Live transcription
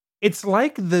It's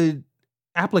like the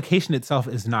application itself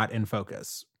is not in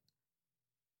focus.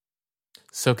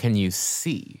 So can you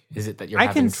see? Is it that you're I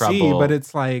having can trouble see, but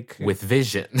it's like with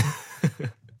vision?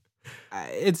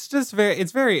 it's just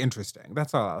it's very interesting.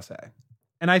 That's all I'll say.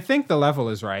 And I think the level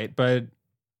is right, but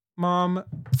Mom.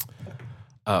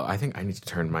 Oh, I think I need to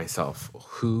turn myself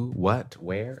who, what,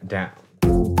 where down.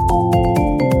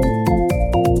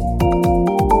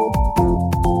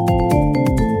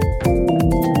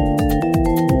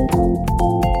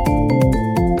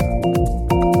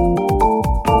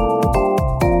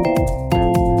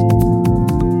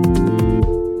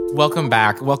 Welcome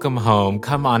back. Welcome home.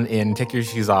 Come on in. Take your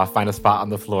shoes off. Find a spot on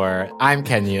the floor. I'm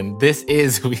Kenyon. This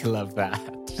is We Love That.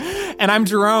 And I'm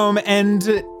Jerome.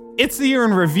 And it's the year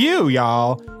in review,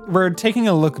 y'all. We're taking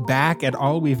a look back at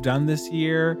all we've done this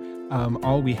year,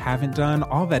 all we haven't done,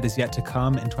 all that is yet to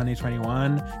come in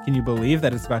 2021. Can you believe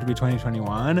that it's about to be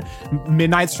 2021?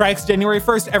 Midnight strikes January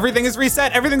 1st. Everything is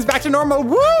reset. Everything's back to normal.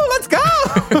 Woo! Let's go!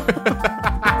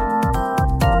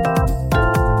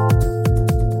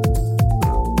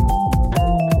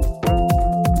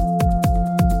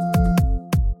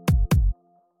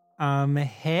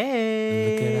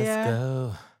 Hey. Look at us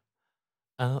go.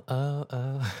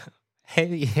 Oh.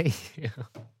 Hey.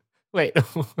 Wait.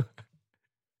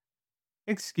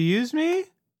 Excuse me?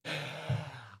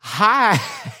 Hi.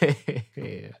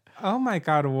 Oh my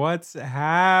God, what's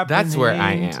happening? That's where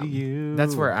I am. To you?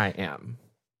 That's where I am.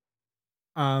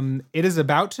 It is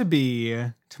about to be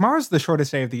tomorrow's the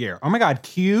shortest day of the year. Oh my God,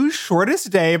 cue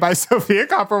Shortest Day by Sophia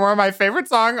Coppermore, my favorite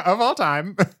song of all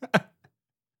time.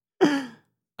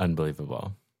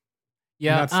 Unbelievable.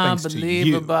 Yeah,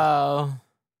 unbelievable.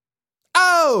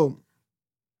 Oh!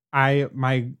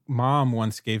 My mom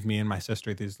once gave me and my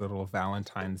sister these little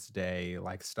Valentine's Day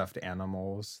like stuffed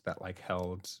animals that like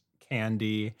held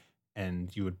candy,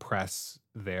 and you would press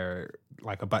their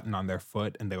like a button on their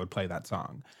foot and they would play that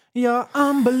song. You're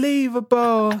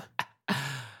unbelievable.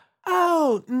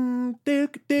 Oh,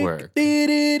 Work.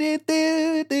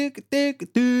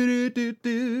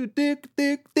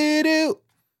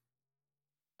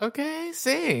 Okay,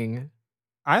 sing.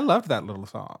 I loved that little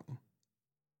song.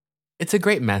 It's a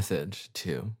great message,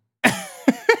 too.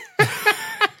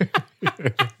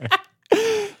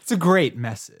 It's a great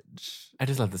message. I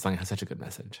just love the song. It has such a good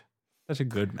message. Such a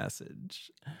good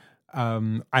message.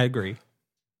 I agree.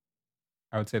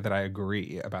 I would say that I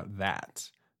agree about that.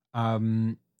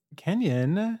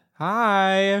 Kenyon,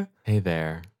 hi. Hey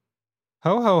there.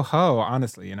 Ho, ho, ho.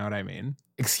 Honestly, you know what I mean?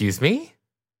 Excuse me?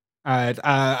 I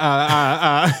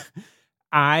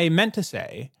meant to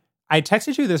say, I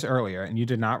texted you this earlier and you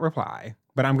did not reply,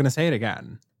 but I'm going to say it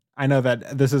again. I know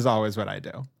that this is always what I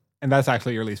do. And that's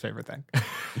actually your least favorite thing.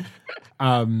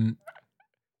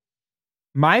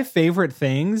 My favorite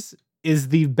things is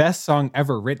the best song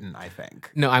ever written, I think.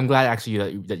 No, I'm glad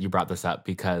actually that you brought this up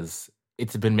because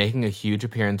it's been making a huge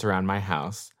appearance around my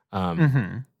house.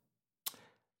 The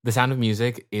Sound of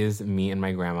Music is me and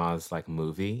my grandma's like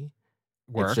movie.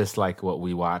 Work. It's just like what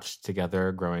we watched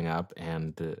together growing up,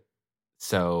 and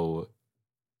so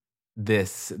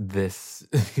these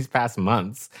past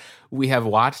months we have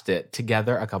watched it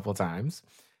together a couple times.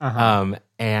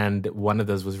 And one of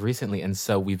those was recently, and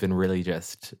so we've been really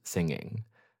just singing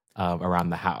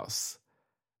around the house.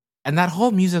 And that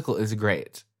whole musical is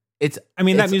great. That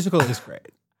musical is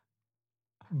great.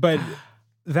 But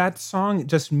that song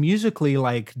just musically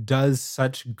like does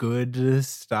such good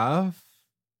stuff.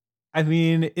 I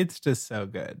mean, it's just so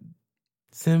good.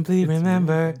 Simply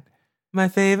remember really my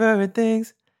favorite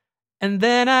things, and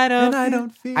then I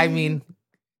don't feel. I mean,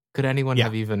 could anyone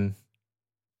have even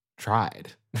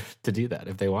tried to do that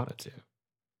if they wanted to?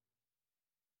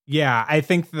 Yeah, I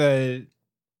think the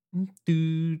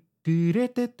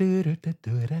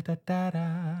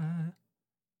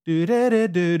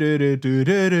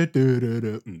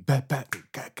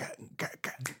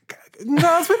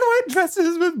girls with white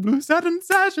dresses with blue satin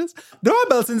sashes,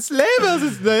 doorbells and sleigh bells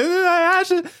and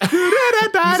ashes.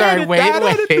 Sorry, wait.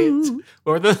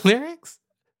 What were the lyrics?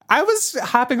 I was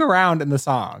hopping around in the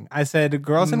song. I said,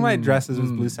 girls in white dresses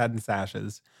with blue satin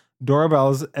sashes,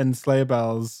 doorbells and sleigh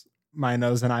bells, my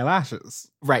nose and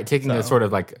eyelashes. Right, taking a sort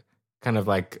of like, kind of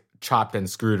like chopped and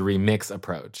screwed remix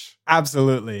approach.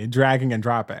 Absolutely, dragging and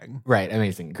dropping. Right,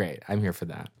 amazing, great. I'm here for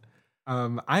that.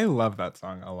 I love that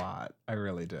song a lot. I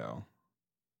really do.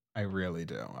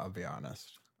 I'll be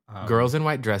honest. Girls in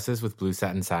white dresses with blue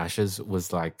satin sashes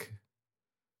was like,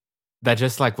 that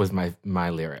just like was my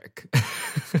lyric.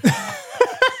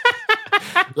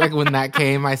 Like when that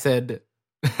came, I said,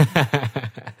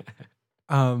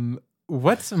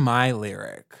 what's my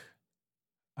lyric?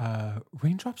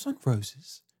 Raindrops on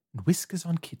roses, and whiskers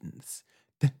on kittens.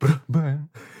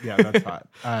 Yeah, that's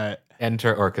hot.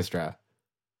 Enter orchestra.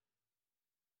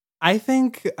 I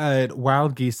think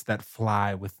wild geese that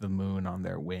fly with the moon on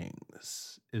their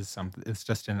wings is something. It's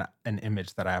just an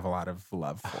image that I have a lot of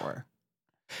love for.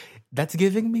 That's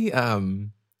giving me.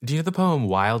 Do you know the poem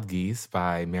 "Wild Geese"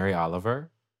 by Mary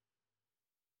Oliver?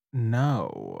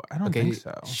 No, I don't think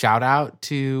so. Shout out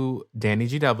to Danny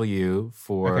GW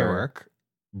for work.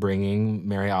 Bringing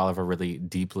Mary Oliver really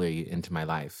deeply into my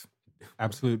life.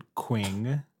 Absolute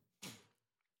queen.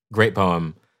 Great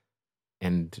poem,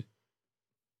 and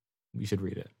we should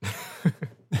read it.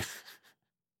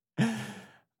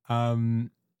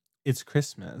 It's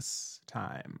Christmas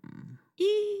time.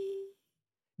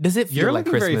 Does it feel like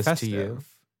Christmas to you?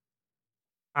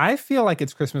 I feel like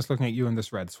it's Christmas looking at you in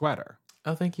this red sweater.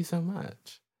 Oh, thank you so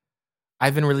much.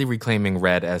 I've been really reclaiming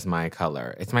red as my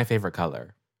color. It's my favorite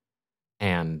color.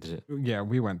 And yeah,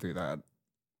 we went through that.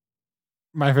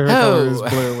 My favorite color is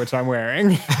blue, which I'm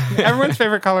wearing. Everyone's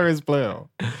favorite color is blue.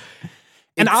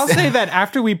 And I'll say that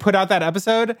after we put out that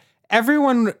episode,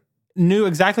 everyone knew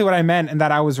exactly what I meant and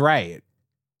that I was right.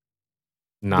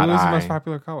 Not blue is the most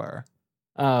popular color.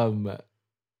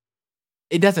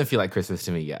 It doesn't feel like Christmas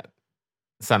to me yet.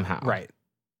 Somehow. Right.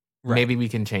 Maybe we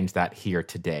can change that here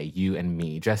today, you and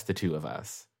me, just the two of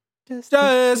us.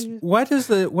 What is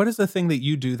the thing that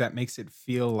you do that makes it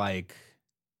feel like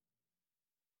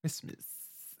Christmas?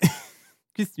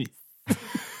 Christmas.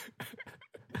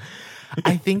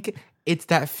 I think it's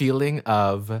that feeling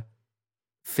of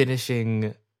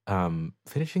finishing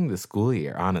the school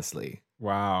year, honestly.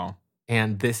 Wow.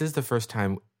 And this is the first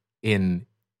time in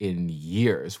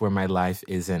years where my life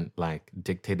isn't like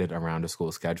dictated around a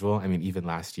school schedule. I mean, even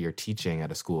last year teaching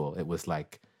at a school, it was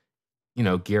like,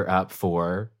 gear up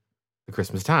for the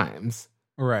Christmas times.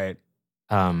 Right.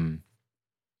 And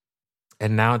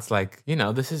now it's like,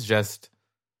 this is just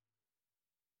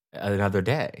another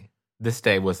day. This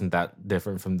day wasn't that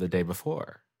different from the day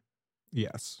before.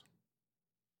 Yes.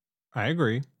 I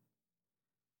agree.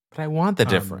 But I want the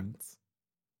difference.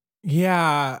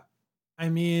 Yeah. I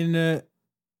mean,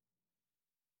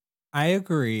 I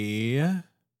agree.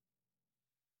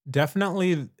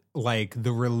 Definitely like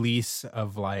the release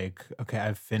of like, okay,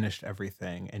 I've finished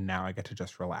everything and now I get to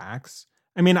just relax.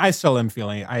 I mean, I still am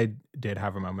feeling, I did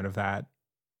have a moment of that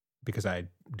because I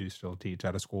do still teach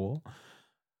at a school.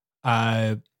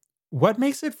 What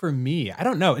makes it for me? I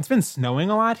don't know. It's been snowing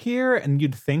a lot here and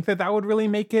you'd think that would really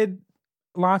make it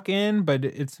lock in, but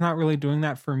it's not really doing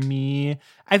that for me.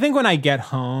 I think when I get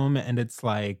home and it's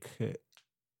like,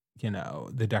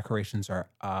 the decorations are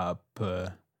up,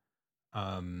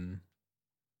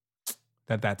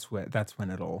 that's when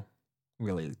it'll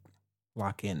really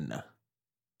lock in.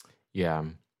 Yeah.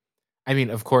 I mean,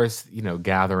 of course,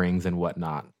 gatherings and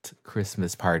whatnot,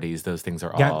 Christmas parties, those things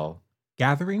are all...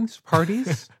 Gatherings?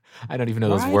 Parties? I don't even know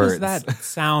those words. Why does that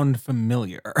sound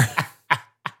familiar?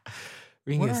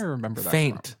 Ringing what do I remember that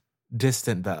faint,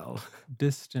 distant bell.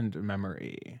 Distant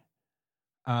memory.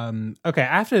 Okay,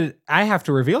 I have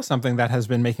to reveal something that has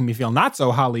been making me feel not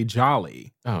so holly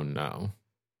jolly. Oh no.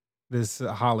 This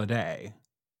holiday.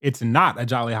 It's not a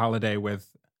jolly holiday with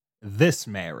this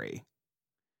Mary.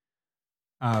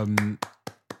 Thank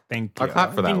you. I'll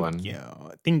clap for that one.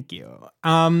 Thank you.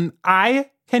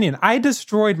 Kenyon, I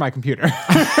destroyed my computer.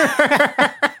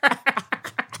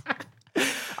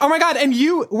 Oh my God, and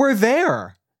you were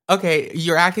there. Okay,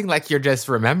 you're acting like you're just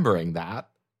remembering that.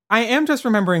 I am just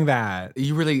remembering that.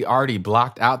 You really already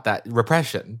blocked out that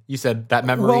repression. You said that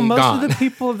memory gone. Well, most of the gone.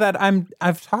 people that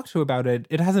I've talked to about it,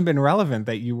 it hasn't been relevant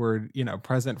that you were,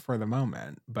 present for the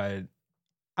moment. But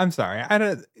I'm sorry.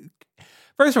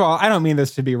 First of all, I don't mean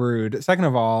this to be rude. Second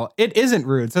of all, it isn't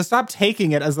rude. So stop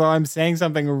taking it as though I'm saying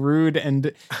something rude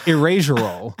and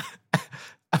erasural.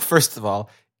 First of all,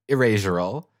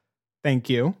 erasural. Thank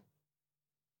you.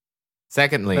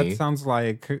 Secondly, that sounds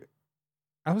like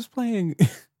I was playing.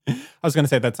 I was going to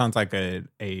say that sounds like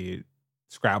a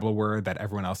Scrabble word that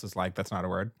everyone else is like. That's not a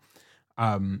word.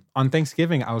 On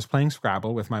Thanksgiving, I was playing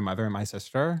Scrabble with my mother and my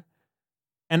sister.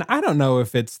 And I don't know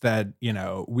if it's that,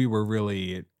 we were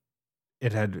really,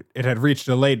 it had reached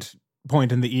a late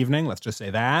point in the evening. Let's just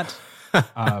say that.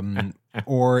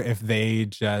 Or if they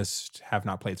just have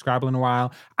not played Scrabble in a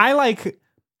while. I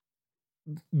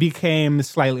became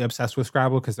slightly obsessed with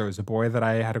Scrabble because there was a boy that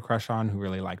I had a crush on who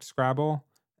really liked Scrabble.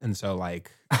 And so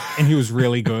and he was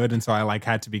really good. And so I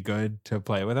had to be good to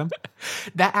play with him.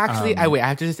 That actually, I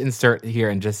have to just insert here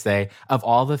and just say, of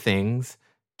all the things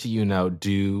to,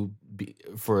 do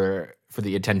for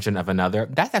the attention of another,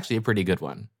 that's actually a pretty good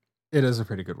one. It is a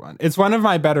pretty good one. It's one of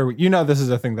my better. This is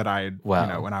a thing that I,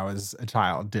 when I was a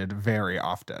child, did very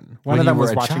often. One of them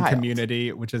was watching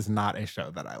Community, which is not a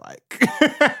show that I like.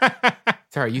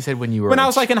 Sorry, you said when you were when I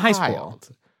was like in high school,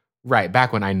 right?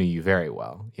 Back when I knew you very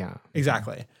well. Yeah,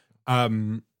 exactly.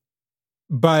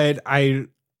 But I,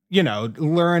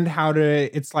 learned how to.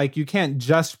 It's like you can't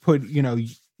just put, you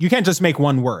can't just make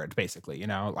one word. Basically,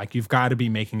 like you've got to be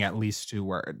making at least 2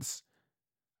 words.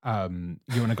 You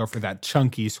want to go for that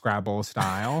chunky Scrabble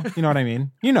style. You know what I mean?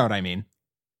 You know what I mean.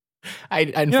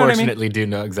 I unfortunately do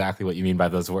know exactly what you mean by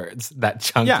those words. That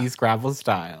chunky Scrabble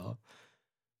style.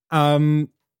 And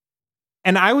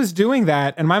I was doing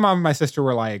that, and my mom and my sister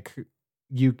were like,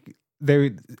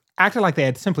 they acted like they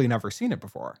had simply never seen it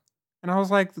before. And I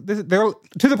was like, they're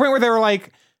to the point where they were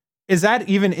like, is that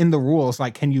even in the rules?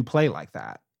 Like, can you play like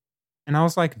that? And I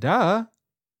was like, duh.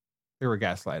 They were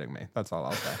gaslighting me. That's all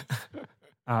I'll say.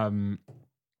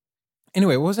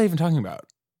 Anyway, what was I even talking about?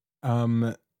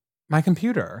 My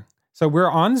computer. So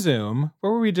we're on Zoom. What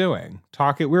were we doing?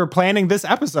 We were planning this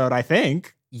episode, I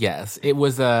think. Yes, it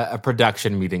was a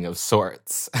production meeting of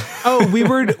sorts. Oh, we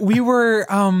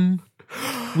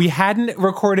hadn't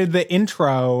recorded the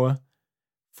intro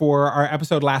for our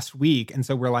episode last week, and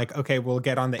so we're like, okay, we'll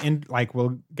get on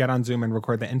Zoom and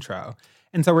record the intro.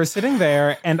 And so we're sitting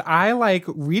there, and I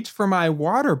reach for my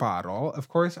water bottle. Of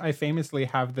course, I famously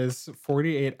have this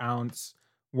 48-ounce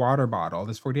water bottle,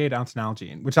 this 48-ounce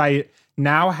Nalgene, which I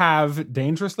now have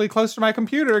dangerously close to my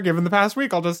computer, given the past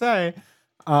week, I'll just say.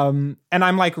 And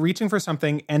I'm reaching for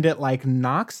something, and it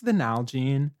knocks the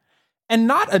Nalgene, and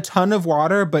not a ton of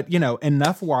water, but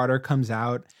enough water comes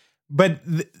out. But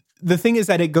the thing is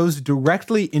that it goes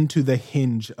directly into the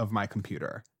hinge of my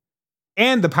computer.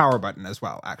 And the power button as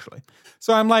well, actually.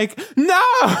 So I'm like, no!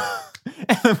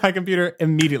 And then my computer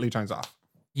immediately turns off.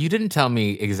 You didn't tell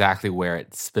me exactly where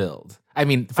it spilled. I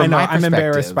mean, I'm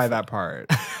embarrassed by that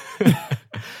part.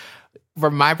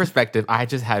 From my perspective, I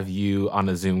just have you on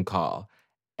a Zoom call,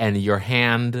 and your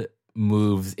hand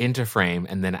moves into frame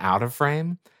and then out of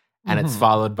frame, and it's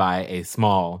followed by a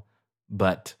small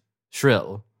but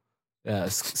shrill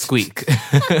squeak.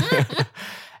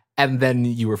 And then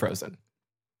you were frozen.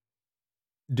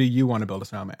 Do you want to build a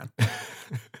snowman?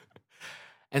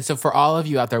 And so for all of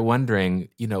you out there wondering,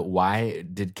 why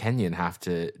did Kenyon have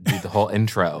to do the whole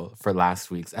intro for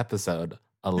last week's episode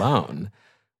alone?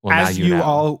 Well, as now you know.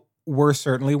 All were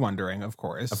certainly wondering, of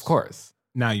course. Of course.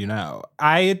 Now you know.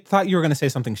 I thought you were going to say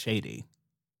something shady,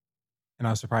 and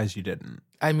I was surprised you didn't.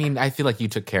 I mean, I feel like you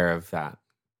took care of that.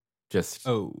 Just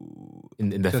in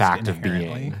the fact of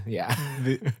being. Yeah.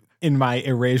 In my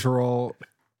erasural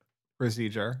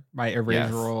procedure, my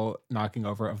erasural knocking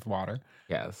over of the water.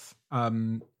 Yes.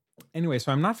 Anyway,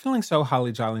 so I'm not feeling so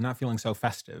holly jolly, not feeling so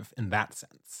festive in that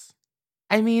sense.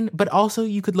 I mean, but also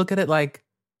you could look at it like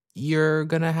you're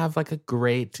gonna have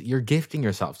you're gifting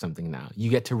yourself something now. You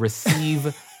get to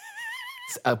receive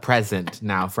a present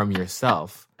now from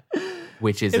yourself,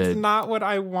 which is it's not what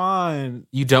I want.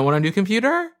 You don't want a new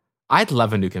computer? I'd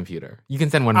love a new computer. You can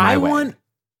send one my way.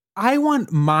 I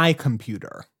want my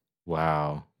computer.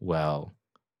 Wow. Well,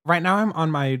 right now I'm on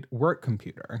my work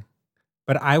computer,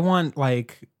 but I want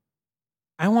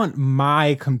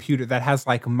my computer that has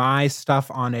my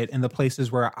stuff on it in the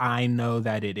places where I know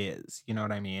that it is. You know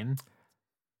what I mean?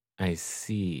 I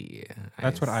see.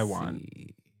 That's what I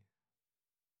want.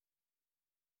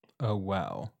 Oh,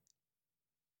 well.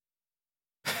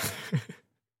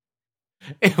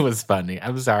 It was funny.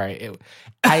 I'm sorry.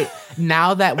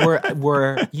 Now that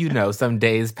we're some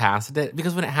days past it,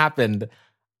 because when it happened,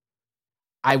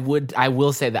 I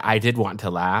will say that I did want to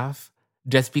laugh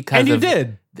just because. And you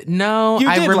did. No, you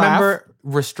I did remember laugh.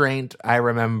 Restraint. I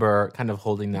remember kind of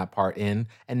holding that part in,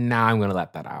 and now I'm going to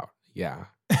let that out. Yeah,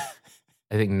 I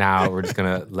think now we're just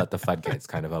going to let the floodgates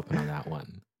kind of open on that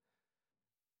one.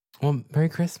 Well, Merry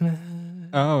Christmas.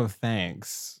 Oh,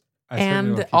 thanks.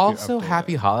 And also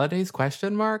happy holidays, ?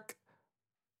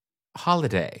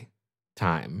 Holiday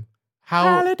time.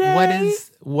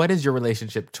 What is your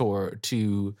relationship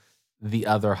to the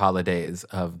other holidays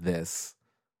of this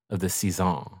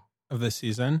season? Of this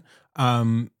season?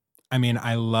 I mean,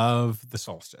 I love the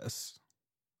solstice.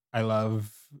 I love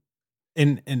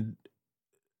in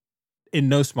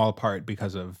no small part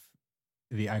because of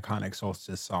the iconic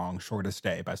solstice song Shortest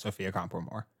Day by Sophia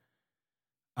Kompromore.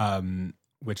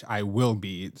 Which I will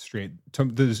be straight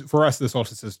to. For us, the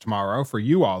solstice is tomorrow. For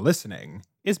you all listening,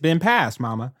 it's been past,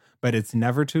 mama. But it's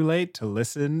never too late to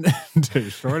listen to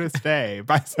Shortest Day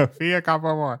by Sophia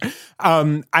Kompromore.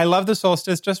 I love the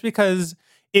solstice just because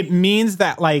it means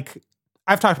that,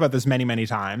 I've talked about this many, many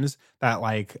times, that,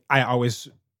 I always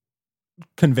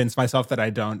convince myself that I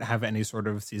don't have any sort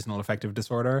of seasonal affective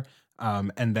disorder.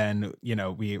 And then,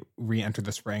 we re-enter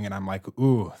the spring and I'm like,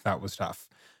 ooh, that was tough.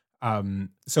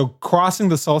 So crossing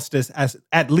the solstice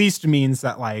at least means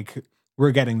that like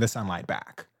we're getting the sunlight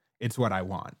back. It's what I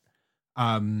want.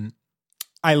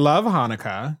 I love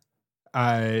Hanukkah.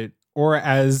 Or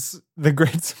as the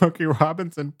great Smokey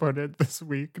Robinson put it this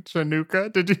week,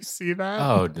 Chanukah. Did you see that?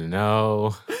 Oh,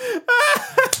 no.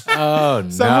 Oh, no.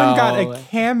 Someone got a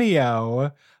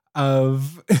cameo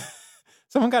of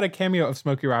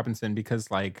Smokey Robinson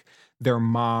because like their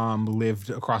mom lived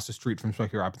across the street from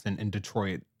Smokey Robinson in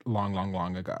Detroit long, long,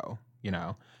 long ago,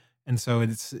 And so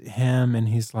it's him and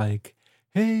he's like,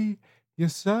 hey, your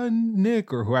son,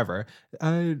 Nick, or whoever,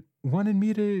 wanted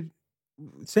me to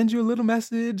send you a little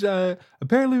message.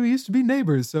 Apparently we used to be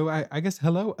neighbors, so I guess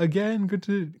hello again. Good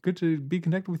to be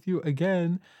connected with you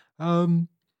again.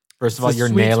 First of all, you're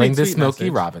nailing this Smokey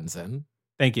Robinson.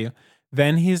 Thank you.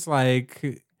 Then he's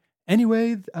like,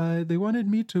 anyway, they wanted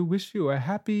me to wish you a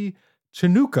happy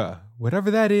Chanukah, whatever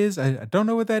that is. I don't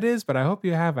know what that is, but I hope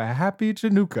you have a happy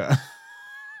Chanukah.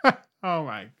 Oh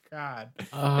my God.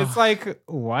 It's like,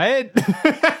 what?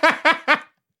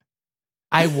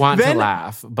 I want to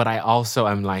laugh, but I also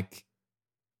am like,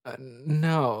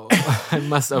 no, I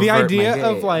must avert the idea my gaze.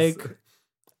 Of like,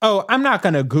 oh, I'm not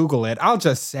going to Google it. I'll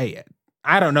just say it.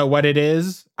 I don't know what it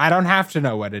is. I don't have to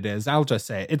know what it is. I'll just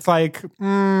say it. It's like,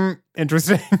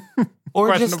 interesting.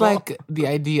 Or just like the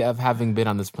idea of having been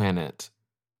on this planet.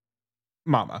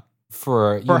 Mama.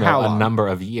 For a number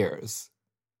of years.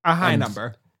 A high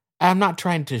number. I'm not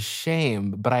trying to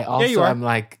shame, but I also am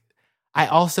like, I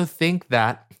also think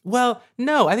that, well,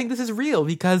 no, I think this is real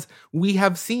because we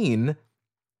have seen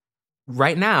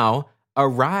right now a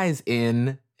rise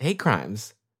in hate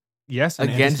crimes. Yes,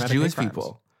 against Jewish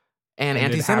people and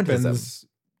anti-Semitism. It happens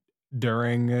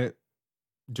during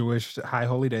Jewish high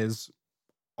holy days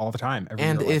all the time.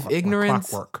 And year,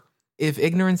 if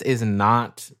ignorance is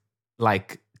not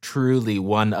like truly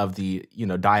one of the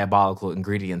diabolical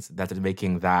ingredients that's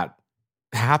making that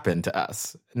happen to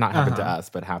us, not happen to us,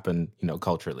 but happen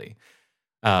culturally.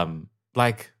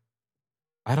 Like,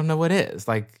 I don't know what is.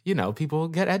 Like, people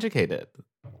get educated.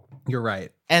 You're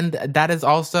right. And that is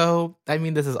also, I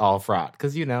mean, this is all fraught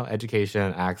because,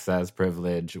 education, access,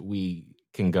 privilege, we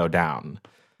can go down.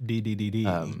 D.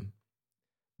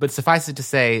 But suffice it to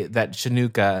say that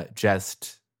Chanukah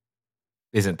just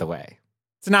isn't the way.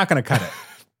 It's not going to cut it.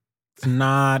 It's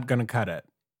not going to cut it.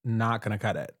 Not going to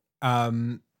cut it.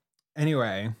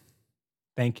 Anyway,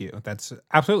 thank you. That's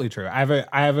absolutely true. I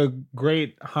have a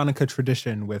great Hanukkah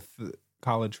tradition with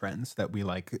college friends that we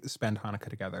like spend Hanukkah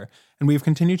together, and we've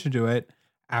continued to do it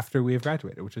after we have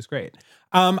graduated, which is great.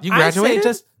 You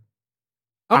graduated?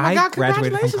 Oh my God!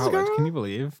 Graduated from college. Girl. Can you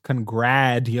believe?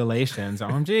 Congratulations,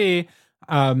 OMG!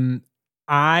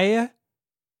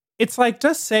 It's like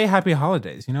just say Happy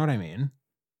Holidays. You know what I mean?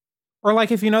 Or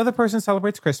like if the person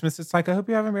celebrates Christmas, it's like I hope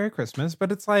you have a Merry Christmas.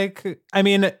 But it's like, I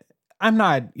mean, I'm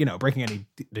not breaking any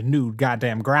new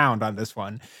goddamn ground on this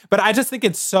one. But I just think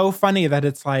it's so funny that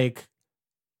it's like,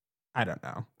 I don't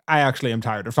know. I actually am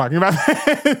tired of talking about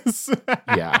this.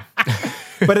 Yeah.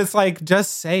 But it's like,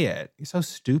 just say it. You're so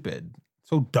stupid.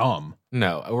 So dumb.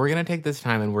 No, we're going to take this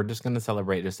time and we're just going to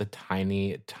celebrate just a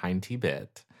tiny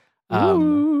bit.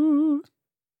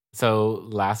 So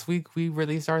last week we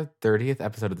released our 30th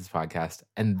episode of this podcast.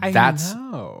 And that's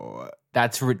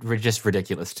just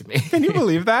ridiculous to me. Can you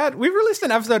believe that? We've released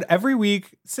an episode every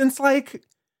week since like,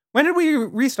 when did we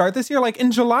restart this year? Like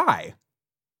in July.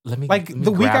 Let me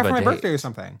the week after my birthday or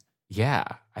something. Yeah,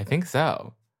 I think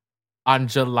so. On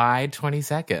July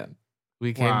 22nd,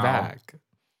 we came back.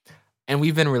 And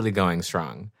we've been really going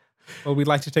strong. Well, we'd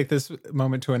like to take this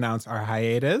moment to announce our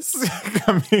hiatus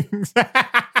coming.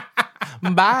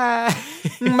 Bye.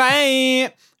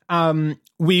 Bye.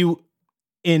 We,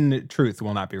 in truth,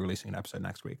 will not be releasing an episode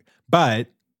next week. But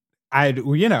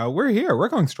we're here. We're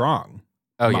going strong.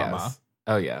 Oh, Mama. Yes.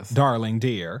 Oh, yes. Darling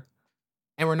dear.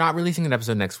 And we're not releasing an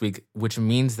episode next week, which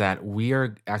means that we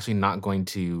are actually not going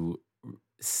to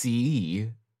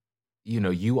see,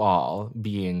 you all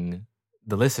being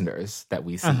the listeners that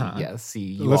we see. Yes, see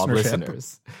you all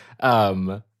listeners.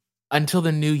 Until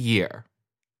the new year.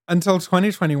 Until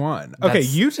 2021. Okay,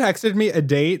 you texted me a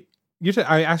date.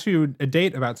 I asked you a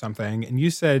date about something, and you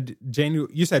said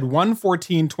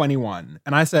 1/14/21,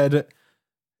 and I said,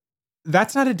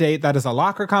 that's not a date. That is a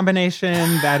locker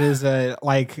combination. That is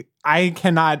I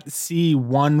cannot see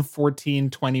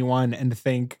 1/14/21 and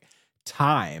think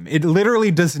time. It literally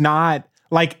does not,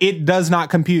 it does not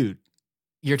compute.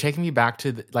 You're taking me back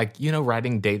to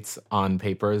writing dates on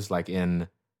papers, like in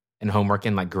homework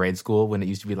in like grade school when it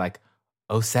used to be like,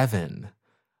 07,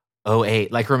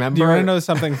 08. Like, remember? Do you want to know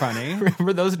something funny?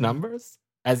 Remember those numbers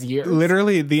as years?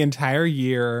 Literally the entire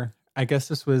year. I guess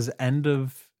this was end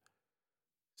of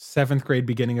 7th grade,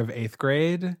 beginning of 8th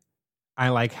grade. I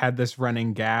like had this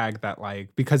running gag that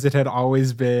like, because it had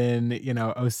always been,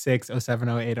 06, 07,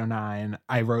 08, 09,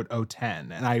 I wrote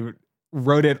 010 and I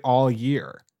wrote it all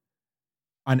year.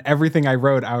 On everything I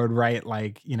wrote, I would write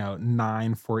like,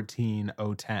 9, 14,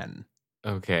 010.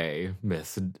 Okay,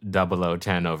 Miss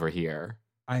 0010 over here.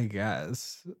 I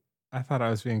guess. I thought I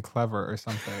was being clever or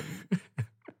something.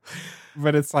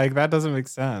 But it's like, that doesn't make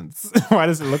sense. Why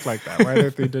does it look like that? Why are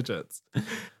there 3 digits?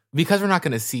 Because we're not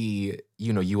going to see,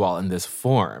 you all in this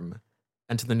form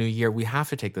until the new year, we have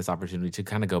to take this opportunity to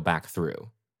kind of go back through.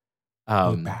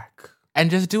 Go back. And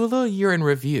just do a little year in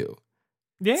review.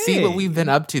 Yay. See what we've been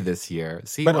up to this year.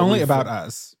 But only about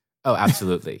us. Oh,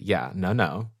 absolutely. Yeah.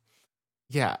 No.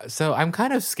 Yeah. So I'm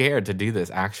kind of scared to do this,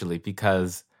 actually,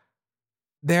 because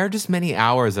there are just many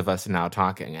hours of us now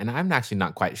talking, and I'm actually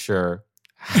not quite sure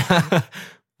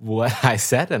what I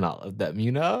said in all of them,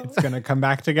 It's going to come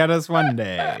back to get us one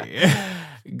day.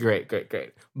 Great.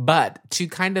 But to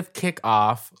kind of kick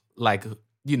off, like,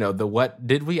 the what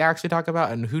did we actually talk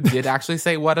about and who did actually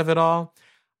say what of it all,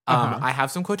 I have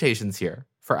some quotations here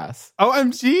for us.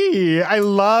 OMG, I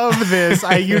love this.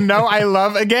 I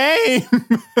love a game.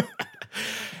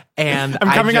 And I'm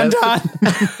coming undone.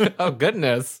 Oh,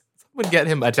 goodness. Someone get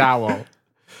him a towel.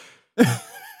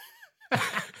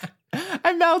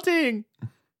 I'm melting.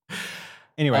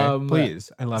 Anyway,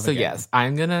 please. I love it. So yes,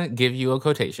 I'm going to give you a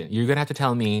quotation. You're going to have to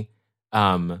tell me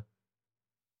a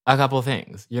couple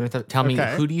things. You're going to tell me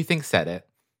who do you think said it?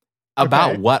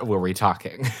 About what were we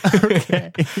talking?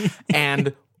 Okay.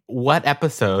 And what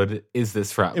episode is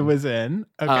this from? It was in.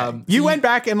 Okay. You went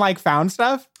back and like found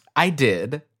stuff? I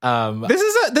did. This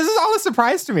is all a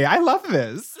surprise to me. I love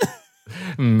this.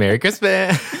 Merry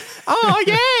Christmas. Oh,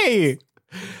 yay.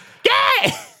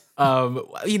 Yay.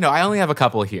 I only have a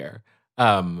couple here.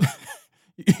 You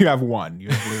have one. You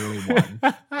have literally one.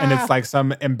 And it's like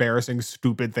some embarrassing,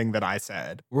 stupid thing that I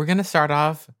said. We're going to start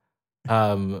off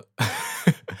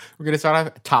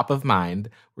top of mind.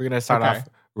 We're going to start off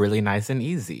really nice and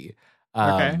easy.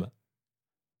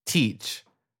 Teach,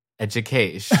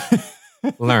 education,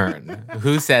 learn.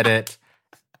 Who said it?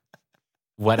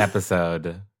 What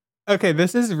episode? Okay,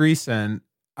 this is recent.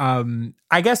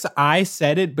 I guess I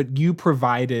said it, but you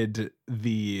provided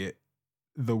the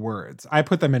words. I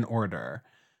put them in order.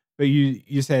 But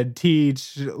you said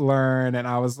teach, learn, and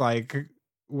I was like,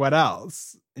 what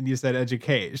else? And you said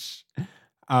education.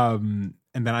 And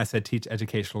then I said teach,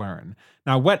 education, learn.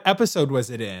 Now, what episode was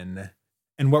it in?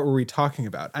 And what were we talking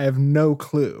about? I have no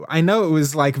clue. I know it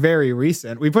was like very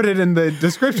recent. We put it in the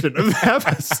description of the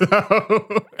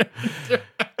episode.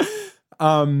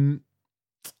 I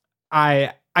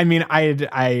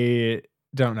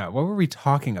don't know. What were we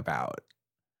talking about?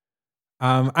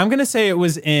 I'm going to say it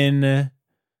was in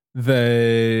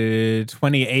the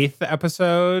 28th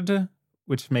episode,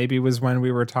 which maybe was when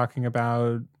we were talking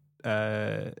about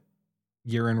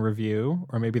year in review,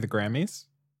 or maybe the Grammys.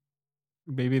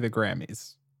 Maybe the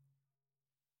Grammys.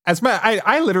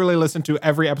 I literally listen to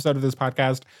every episode of this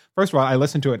podcast. First of all, I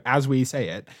listen to it as we say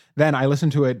it. Then I listen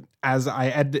to it as I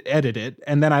edit it.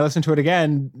 And then I listen to it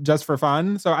again just for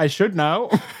fun. So I should know.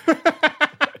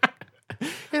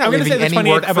 I'm going to say the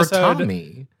 28th episode.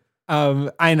 Tommy.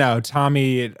 I know.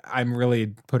 Tommy, I'm really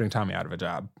putting Tommy out of a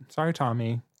job. Sorry,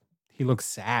 Tommy. He looks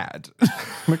sad.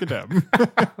 Look at him.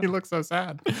 He looks so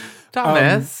sad.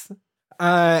 Thomas.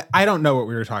 I don't know what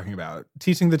we were talking about.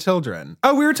 Teaching the children.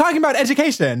 Oh, we were talking about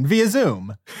education via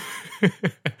Zoom.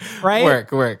 Right?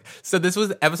 Work. So this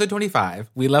was episode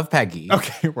 25. We Love Peggy.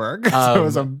 Okay, work. So it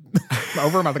was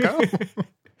over a month ago.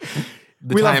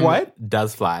 We Love what?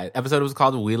 Does fly. Episode was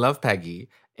called We Love Peggy.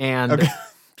 And okay.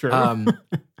 True.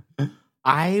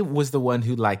 I was the one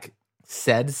who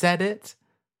said it.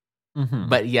 Mm-hmm.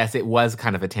 But yes, it was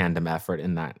kind of a tandem effort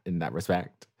in that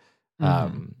respect.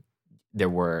 Mm-hmm. There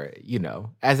were,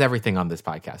 as everything on this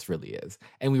podcast really is.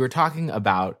 And we were talking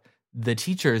about the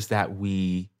teachers that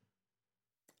we,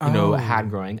 had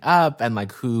growing up and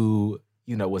who,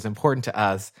 was important to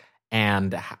us.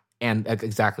 And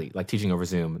exactly, teaching over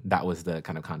Zoom, that was the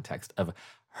kind of context of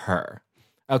her.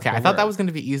 Okay, I thought that was going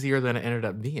to be easier than it ended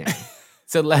up being.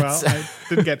 So let's... Well, I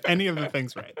didn't get any of the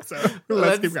things right, so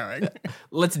let's keep going.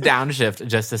 Let's downshift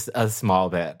just a small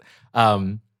bit.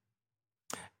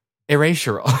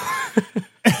 Erasural.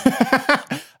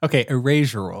 Okay,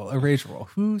 erasural.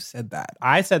 Who said that?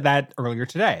 I said that earlier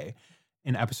today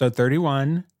in episode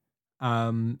 31.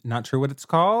 Not sure what it's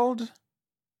called.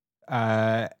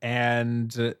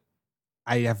 And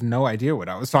I have no idea what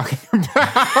I was talking about.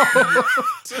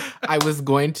 I was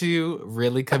going to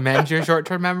really commend your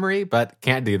short-term memory, but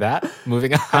can't do that.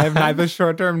 Moving on. I have neither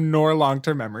short-term nor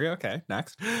long-term memory. Okay,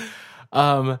 next.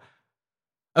 Okay,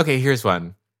 here's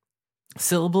one.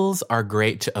 Syllables are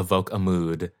great to evoke a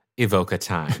mood, evoke a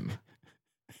time.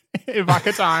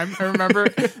 Evoca Time. I remember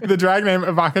the drag name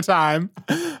Evoca Time.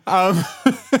 I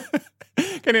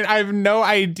have no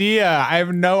idea.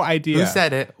 Who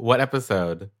said it? What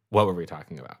episode? What were we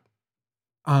talking about?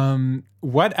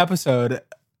 What episode?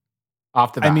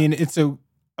 Off the bat. I mean, it's a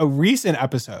recent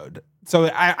episode. So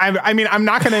I mean, I'm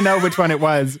not going to know which one it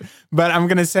was, but I'm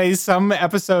going to say some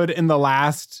episode in the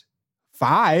last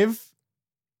 5.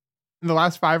 In the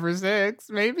last 5 or 6,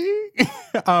 maybe.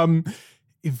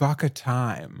 Evoca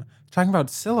Time. Talking about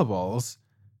syllables.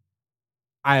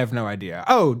 I have no idea.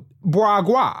 Oh, bois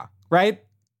gua, right?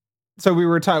 So we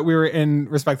were in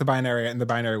Respect the Binary, and the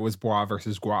binary was bois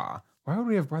versus gua. Why would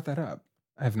we have brought that up?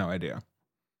 I have no idea.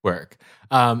 Work.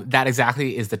 That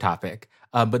exactly is the topic.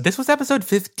 But this was episode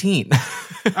 15.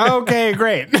 Okay,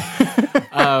 great.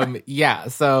 Yeah,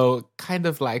 so kind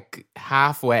of like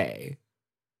halfway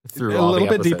through a all little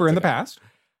the bit deeper in the episodes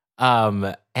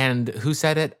past. And who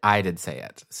said it? I did say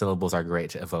it. Syllables are great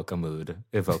to evoke a mood,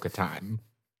 evoke a time.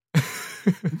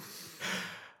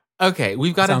 Okay,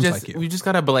 we just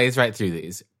gotta blaze right through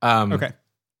these. Okay.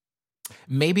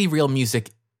 Maybe real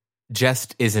music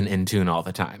just isn't in tune all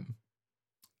the time.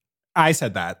 I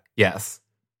said that. Yes.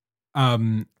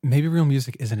 Maybe real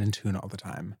music isn't in tune all the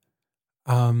time.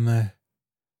 I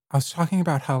was talking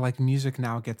about how like music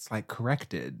now gets like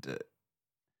corrected.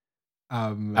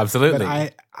 Absolutely.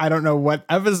 But I don't know what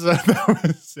episode that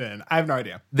was in. I have no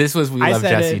idea. This was We Love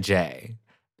Jessie J.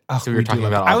 Oh, so we were talking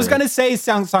about. I was going to say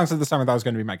songs of the summer. That was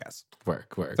going to be my guess.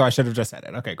 Work. So I should have just said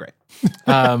it. Okay, great.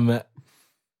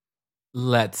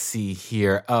 Let's see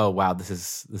here. Oh wow, this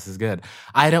is good.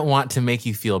 I don't want to make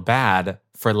you feel bad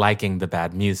for liking the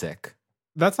bad music.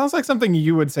 That sounds like something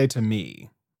you would say to me.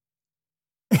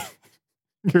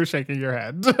 You're shaking your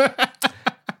head.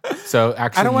 So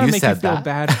actually, I don't want to make you feel that.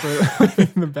 bad for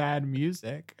liking the bad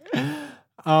music.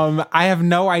 I have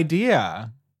no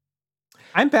idea.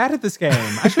 I'm bad at this game.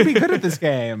 I should be good at this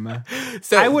game.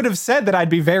 So I would have said that I'd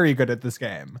be very good at this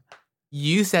game.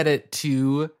 You said it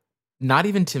to, not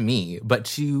even to me, but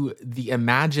to the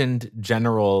imagined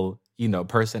general,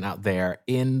 person out there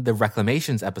in the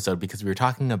Reclamations episode, because we were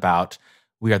talking about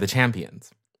We Are the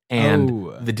Champions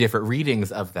and the different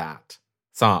readings of that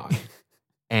song.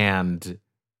 And,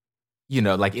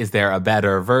 is there a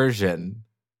better version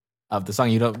of the song?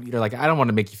 You're like, I don't want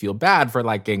to make you feel bad for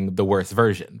liking the worst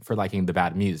version, for liking the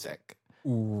bad music.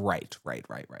 Right.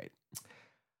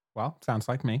 Well, sounds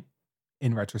like me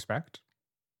in retrospect.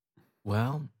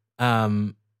 Well,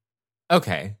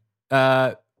 okay.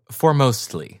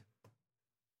 Foremostly.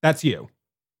 That's you.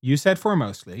 You said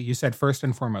foremostly. You said first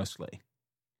and foremostly.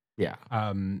 Yeah.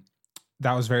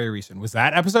 That was very recent. Was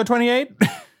that episode 28?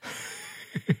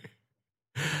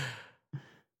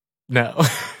 No.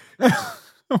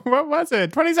 What was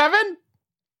it? 27?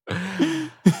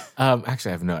 Actually,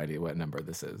 I have no idea what number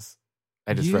this is.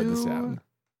 I just wrote this down.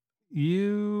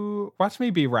 You watch me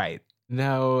be right.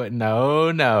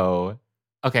 No.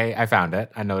 Okay, I found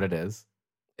it. I know what it is.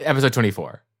 Episode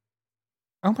 24.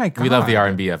 Oh my God. We love the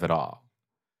R&B of it all.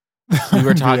 We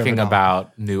were talking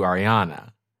about new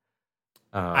Ariana.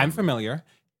 I'm familiar.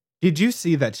 Did you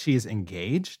see that she's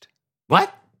engaged?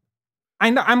 What? I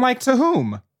know. I'm like, to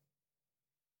whom?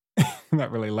 That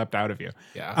really leapt out of you.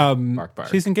 Yeah. Bark.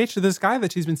 She's engaged to this guy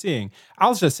that she's been seeing.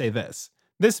 I'll just say this.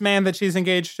 This man that she's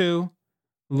engaged to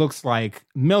looks like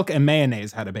milk and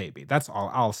mayonnaise had a baby. That's all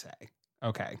I'll say.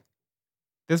 Okay.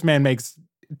 This man makes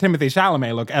Timothée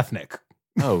Chalamet look ethnic.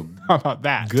 Oh. How about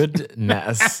that?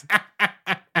 Goodness.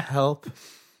 Help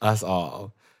us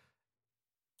all.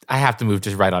 I have to move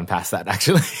just right on past that,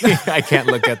 actually. I can't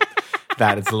look at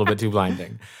that. It's a little bit too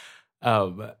blinding.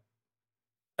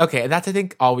 Okay, that's, I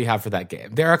think, all we have for that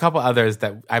game. There are a couple others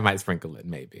that I might sprinkle in,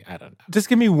 maybe. I don't know. Just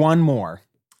give me one more.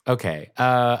 Okay.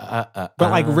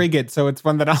 But rig it so it's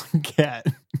one that I'll get.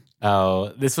 Oh,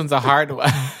 this one's a hard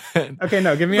one. Okay,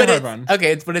 no, give me a hard one.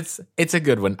 Okay, it's a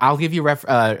good one. I'll give you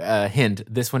a hint.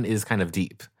 This one is kind of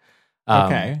deep.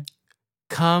 Okay.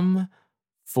 Come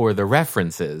for the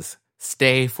references,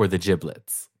 stay for the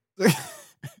giblets.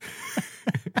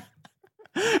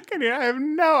 I have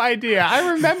no idea.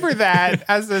 I remember that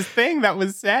as a thing that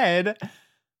was said.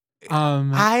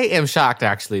 I am shocked,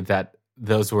 actually, that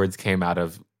those words came out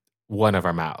of one of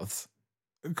our mouths.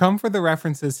 Come for the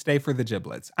references, stay for the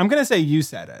giblets. I'm going to say you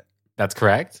said it. That's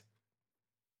correct.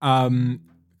 Come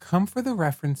Come for the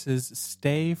references,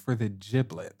 stay for the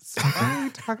giblets. Why are we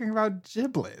talking about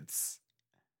giblets?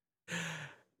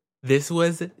 This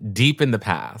was deep in the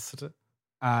past.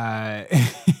 What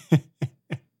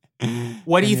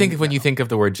do you think of when you think of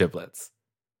the word giblets?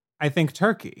 I think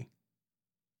turkey.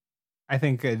 I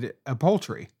think a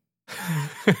poultry.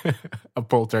 A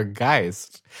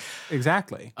poltergeist.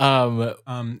 Exactly.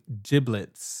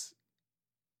 Giblets.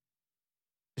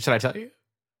 Should I tell you?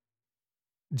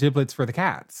 Giblets for the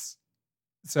cats.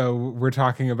 So we're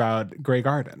talking about Grey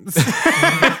Gardens.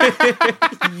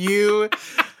 You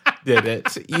did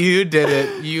it. You did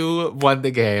it. You won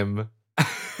the game.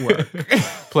 Work.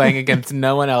 Playing against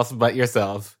no one else but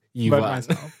yourself. You won.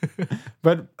 Myself.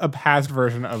 But a past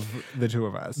version of the two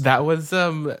of us. That was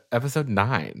episode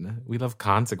 9. We love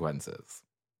consequences.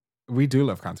 We do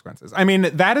love consequences. I mean,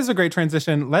 that is a great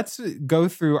transition. Let's go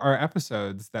through our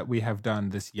episodes that we have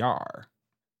done this year.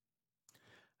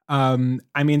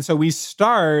 So we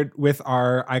start with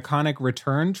our iconic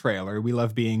return trailer, We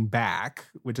Love Being Back,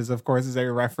 which is, of course,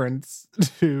 a reference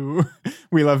to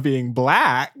We Love Being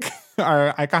Black,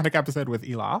 our iconic episode with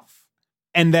Elof.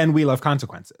 And then We Love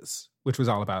Consequences, which was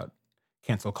all about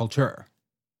cancel culture.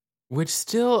 Which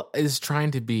still is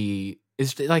trying to be,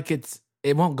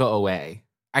 it won't go away.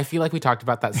 I feel like we talked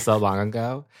about that so long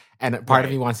ago. And part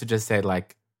of me wants to just say,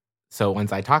 like, so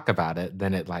once I talk about it,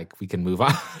 then we can move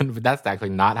on. But that's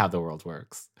actually not how the world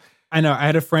works. I know. I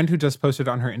had a friend who just posted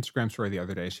on her Instagram story the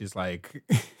other day. She's like,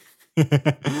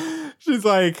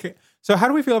 so how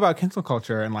do we feel about cancel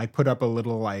culture? And put up a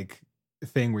little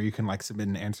thing where you can submit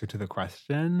an answer to the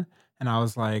question. And I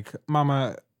was like,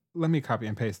 Mama, let me copy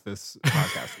and paste this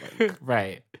podcast link.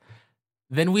 Right.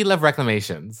 Then We Love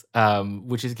Reclamations,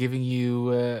 which is giving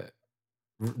you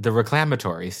the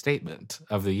reclamatory statement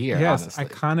of the year. Yes, honestly.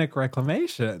 Iconic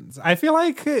reclamations. I feel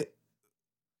like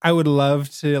I would love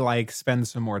to spend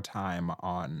some more time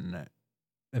on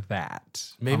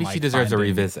that. Maybe she deserves a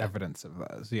revisit. Evidence of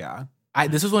those, yeah.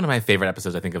 This was one of my favorite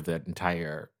episodes, I think, of the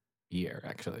entire year,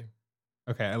 actually.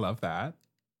 Okay, I love that.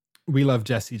 We Love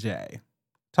Jessie J.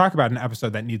 Talk about an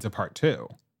episode that needs a part 2.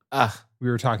 We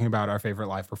were talking about our favorite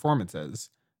live performances.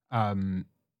 And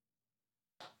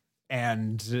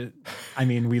I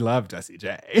mean, we love Jessie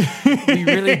J. We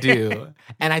really do.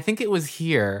 And I think it was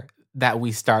here that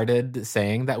we started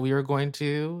saying that we were going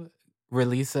to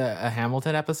release a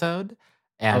Hamilton episode.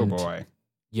 And, oh boy.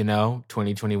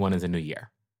 2021 is a new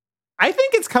year. I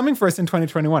think it's coming for us in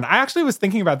 2021. I actually was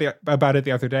thinking about it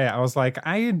the other day. I was like,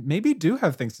 I maybe do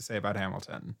have things to say about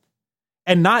Hamilton.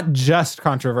 And not just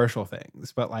controversial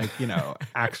things, but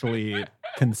actually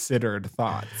considered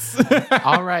thoughts.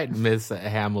 All right, Miss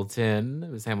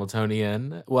Hamilton, Miss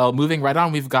Hamiltonian. Well, moving right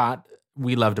on, we've got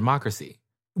We Love Democracy.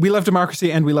 We Love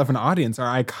Democracy and We Love an Audience,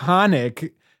 our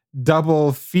iconic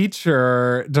double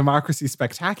feature Democracy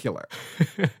Spectacular.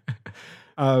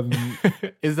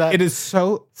 Is that it is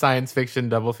so science fiction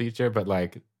double feature, but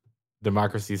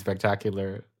Democracy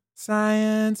Spectacular?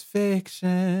 Science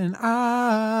fiction.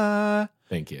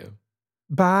 Thank you.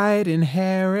 Biden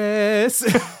Harris.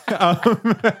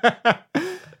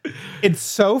 It's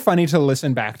so funny to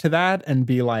listen back to that and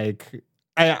be like,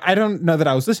 I don't know that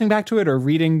I was listening back to it or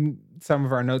reading some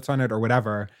of our notes on it or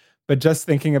whatever, but just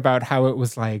thinking about how it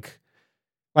was like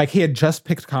he had just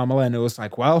picked Kamala and it was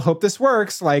like, well, hope this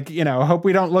works. Hope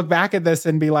we don't look back at this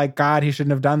and be like, God, he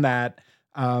shouldn't have done that.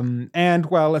 And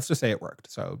well, let's just say it worked.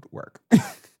 So work.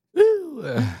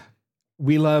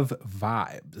 We love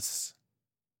vibes.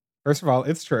 First of all,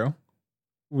 it's true.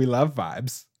 We love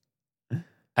vibes.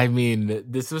 I mean,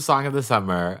 this was Song of the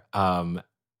Summer.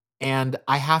 And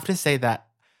I have to say that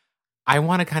I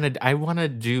want to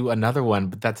do another one,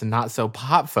 but that's not so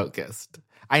pop focused.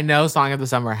 I know Song of the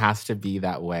Summer has to be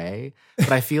that way,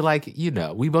 but I feel like,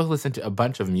 we both listen to a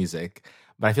bunch of music,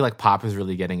 but I feel like pop is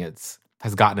really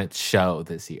has gotten its show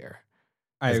this year.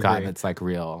 Has gotten its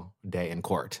real day in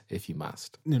court, if you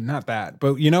must. Not that.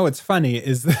 But what's funny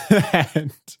is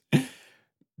that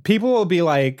people will be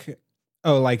like,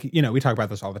 oh, we talk about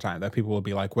this all the time, that people will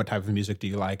be like, what type of music do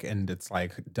you like? And it's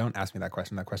like, don't ask me that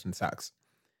question. That question sucks.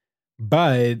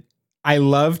 But I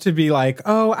love to be like,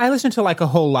 oh, I listen to a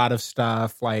whole lot of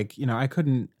stuff. I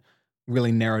couldn't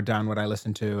really narrow down what I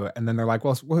listen to. And then they're like,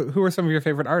 well, who are some of your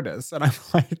favorite artists? And I'm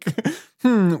like,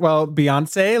 well,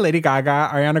 Beyonce, Lady Gaga,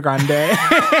 Ariana Grande.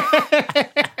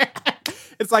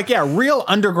 It's like, yeah, real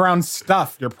underground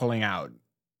stuff you're pulling out,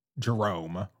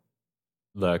 Jerome.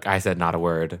 Look, I said not a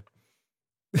word.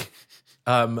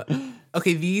 Okay,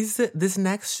 this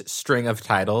next string of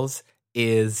titles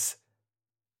is,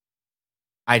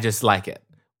 I just like it.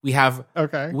 We have,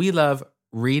 okay. We love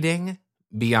Reading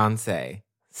Beyonce.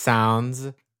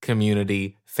 Sounds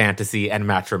Community, Fantasy, and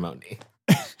Matrimony.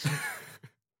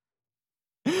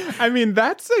 I mean,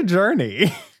 that's a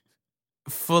journey.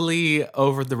 Fully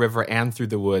over the river and through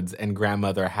the woods, and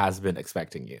grandmother has been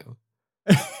expecting you.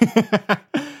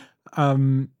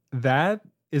 That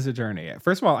is a journey.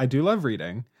 First of all, I do love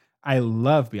reading. I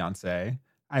love Beyonce.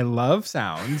 I love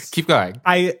sounds. Keep going.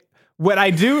 What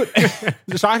I do,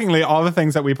 shockingly, all the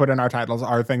things that we put in our titles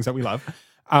are things that we love.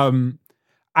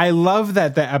 I love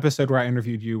that the episode where I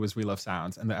interviewed you was We Love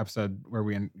Sounds, and the episode where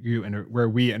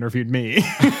we interviewed me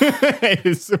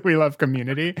is We Love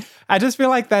Community. I just feel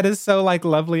like that is so like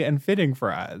lovely and fitting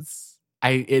for us.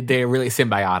 They're really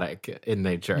symbiotic in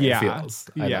nature. Yeah. It feels.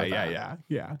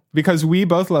 Yeah. Because we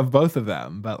both love both of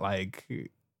them, but like,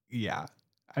 yeah.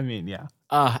 I mean, yeah.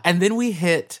 And then we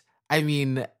hit. I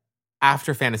mean,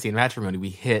 after Fantasy and Matrimony,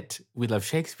 We Love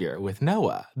Shakespeare with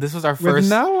Noah. This was our first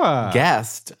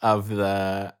guest of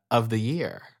the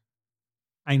year.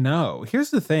 I know. Here's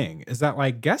the thing: is that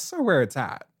like guests are where it's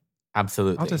at.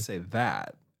 Absolutely. I'll just say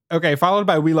that. Okay, followed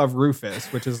by We Love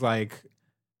Rufus, which is like,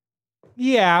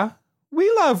 yeah, we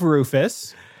love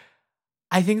Rufus.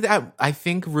 I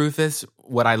think Rufus.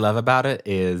 What I love about it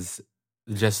is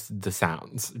just the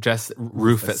sounds. Just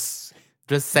Rufus.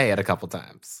 Just say it a couple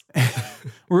times.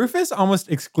 Rufus almost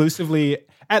exclusively,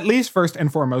 at least first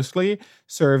and foremostly,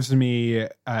 serves me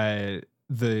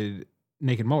the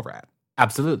Naked Mole Rat.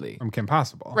 Absolutely. From Kim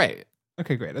Possible. Right.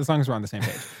 Okay, great. As long as we're on the same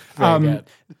page. Very good.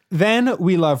 Then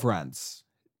We Love Runts.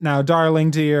 Now,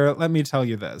 darling dear, let me tell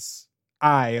you this.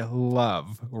 I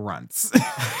love runts.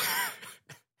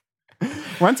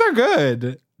 Runts are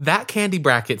good. That candy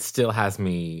bracket still has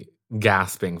me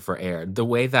gasping for air. The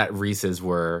way that Reese's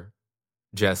were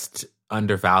just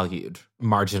undervalued,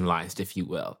 marginalized, if you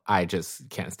will. I just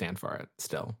can't stand for it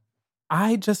still.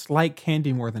 I just like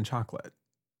candy more than chocolate.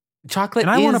 Chocolate,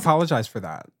 and I won't apologize for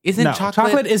that.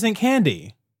 Chocolate isn't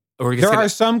candy. There are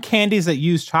some candies that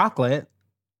use chocolate.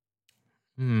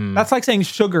 That's like saying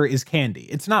sugar is candy.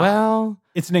 It's not. Well,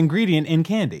 it's an ingredient in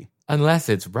candy. Unless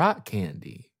it's rock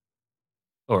candy.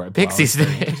 Or a pixie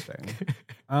stick.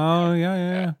 Oh,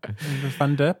 yeah.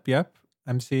 Fun dip, yep.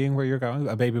 I'm seeing where you're going.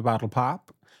 A Baby Bottle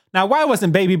Pop. Now, why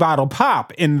wasn't Baby Bottle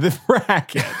Pop in the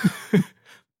bracket?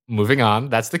 Moving on.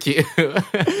 That's the cue.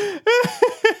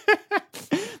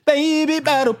 Baby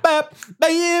Bottle Pop.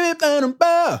 Baby Bottle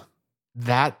Pop.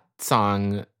 That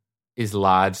song is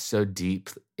lodged so deep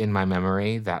in my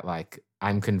memory that, like,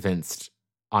 I'm convinced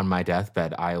on my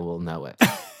deathbed I will know it.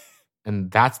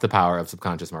 And that's the power of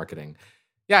subconscious marketing.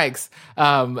 Yikes.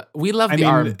 We love the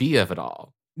R&B of it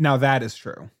all. Now, that is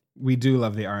true. We do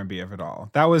love the R&B of it all.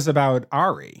 That was about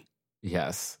Ari.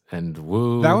 Yes. And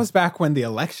woo. That was back when the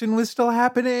election was still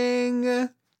happening.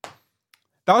 That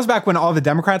was back when all the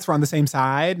Democrats were on the same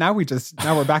side. Now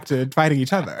we're back to fighting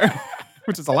each other,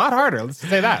 which is a lot harder. Let's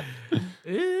say that.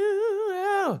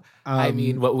 I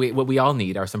mean, what we all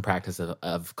need are some practice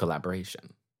of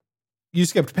collaboration. You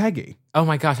skipped Peggy. Oh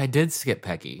my gosh, I did skip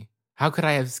Peggy. How could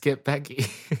I have skipped Peggy?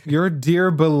 Your dear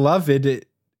beloved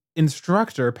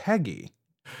instructor, Peggy.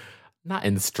 Not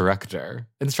instructor.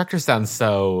 Instructor sounds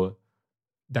so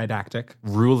didactic.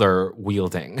 Ruler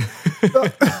wielding.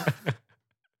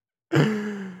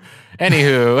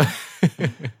 Anywho.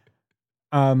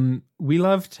 We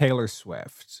love Taylor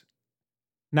Swift.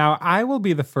 Now, I will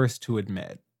be the first to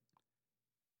admit,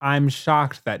 I'm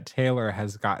shocked that Taylor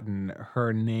has gotten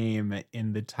her name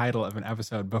in the title of an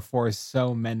episode before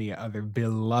so many other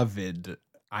beloved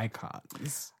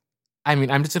icons. I mean,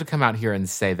 I'm just going to come out here and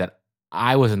say that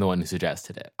I wasn't the one who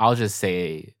suggested it. I'll just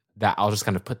say that I'll just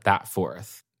kind of put that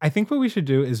forth. I think what we should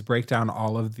do is break down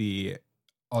all of the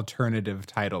alternative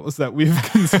titles that we've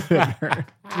considered.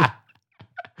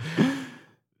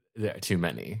 There are too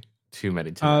many to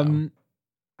know.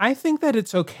 I think that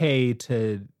it's okay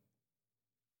to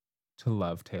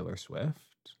love Taylor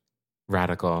Swift.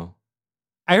 Radical.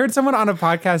 I heard someone on a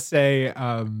podcast say,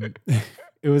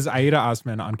 it was Aida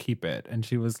Osman on Keep It, and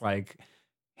she was like,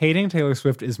 hating Taylor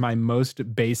Swift is my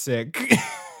most basic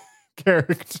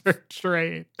character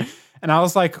trait. And I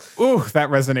was like, ooh, that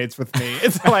resonates with me.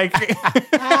 It's like,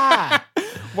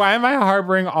 why am I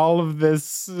harboring all of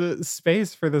this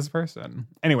space for this person?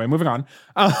 Anyway, moving on.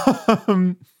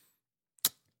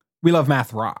 We love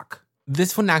math rock.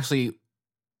 This one actually,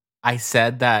 I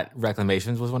said that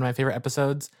Reclamations was one of my favorite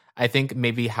episodes. I think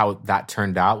maybe how that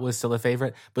turned out was still a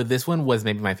favorite, but this one was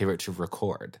maybe my favorite to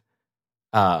record.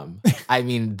 I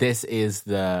mean, this is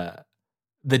the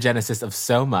genesis of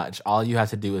so much. All you have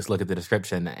to do is look at the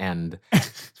description and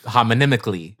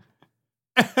homonymically,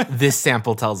 this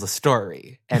sample tells a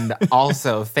story. And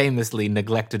also famously,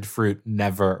 neglected fruit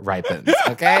never ripens.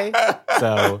 Okay?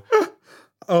 So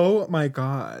Oh my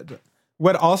God.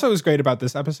 What also is great about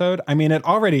this episode, I mean, it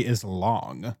already is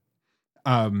long.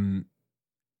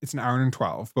 It's an hour and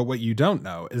 12, but what you don't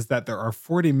know is that there are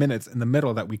 40 minutes in the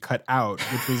middle that we cut out,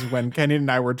 which was when Kenny and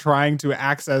I were trying to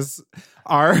access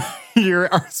our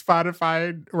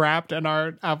Spotify Wrapped and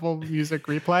our Apple Music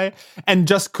Replay and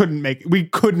just couldn't we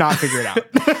could not figure it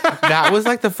out. That was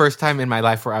like the first time in my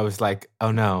life where I was like,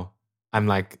 oh no, I'm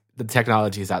like, the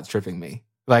technology is outstripping me.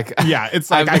 Like, yeah, it's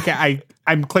like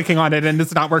I'm clicking on it and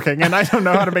it's not working and I don't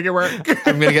know how to make it work.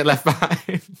 I'm going to get left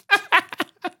behind.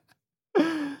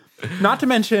 Not to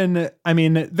mention, I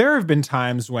mean, there have been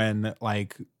times when,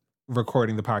 like,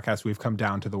 recording the podcast, we've come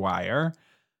down to the wire.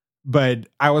 But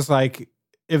I was like,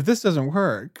 if this doesn't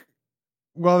work,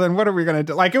 well, then what are we going to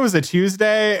do? Like, it was a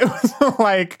Tuesday. It was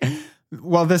like,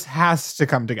 well, this has to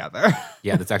come together.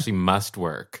 Yeah, this actually must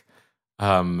work.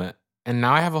 And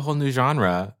now I have a whole new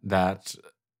genre that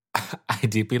I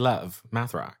deeply love,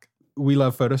 math rock. We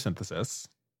love photosynthesis,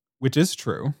 which is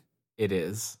true. It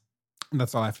is.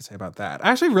 That's all I have to say about that.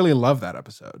 I actually really love that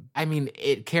episode. I mean,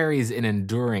 it carries an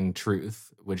enduring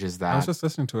truth, which is that I was just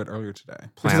listening to it earlier today.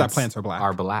 Which is that plants are black.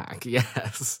 Are black,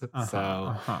 yes.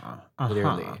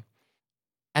 Clearly.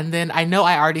 And then I know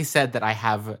I already said that I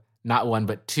have not one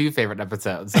but two favorite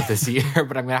episodes of this year,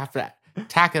 but I'm going to have to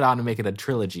tack it on and make it a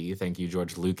trilogy. Thank you,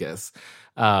 George Lucas.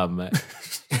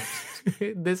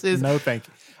 This is... No, thank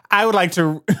you. I would like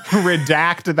to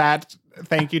redact that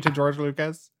thank you to George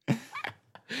Lucas.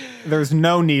 There's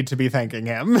no need to be thanking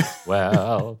him.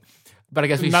 Well, but I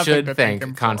guess we should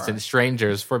thank Constant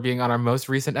Strangers for being on our most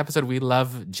recent episode. We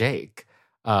love Jake.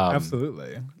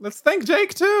 Absolutely. Let's thank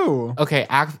Jake too. Okay,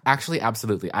 actually,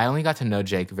 absolutely. I only got to know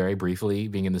Jake very briefly,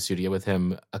 being in the studio with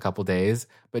him a couple days.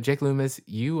 But Jake Loomis,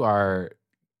 you are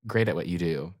great at what you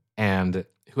do. And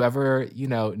whoever,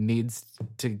 needs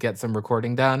to get some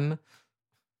recording done.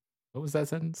 What was that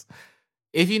sentence?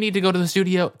 If you need to go to the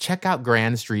studio, check out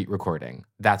Grand Street Recording.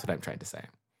 That's what I'm trying to say.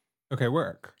 Okay,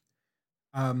 work.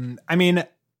 I mean,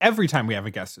 every time we have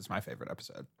a guest is my favorite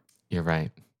episode. You're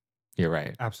right.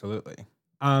 Absolutely.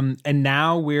 And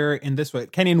now we're in this way.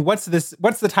 Kenyon, what's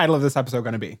the title of this episode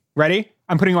going to be? Ready?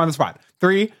 I'm putting you on the spot.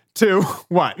 3, 2,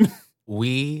 1.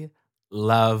 We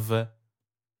love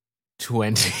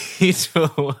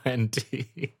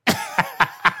 2020.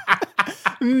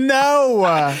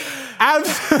 No.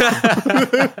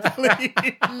 Absolutely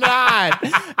not.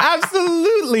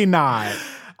 Absolutely not.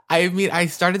 I mean, I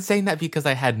started saying that because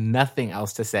I had nothing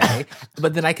else to say,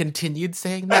 but then I continued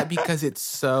saying that because it's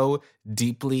so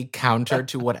deeply counter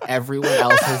to what everyone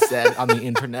else has said on the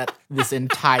internet this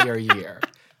entire year.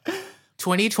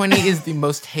 2020 is the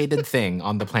most hated thing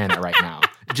on the planet right now.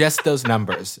 Just those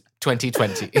numbers,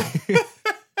 2020.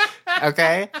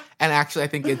 Okay? And actually, I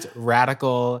think it's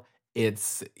radical.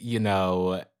 It's,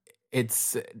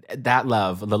 it's that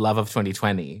love, the love of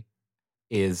 2020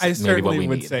 is maybe what we need. I certainly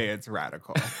would say it's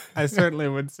radical. I certainly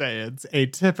would say it's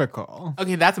atypical.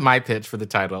 Okay, that's my pitch for the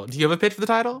title. Do you have a pitch for the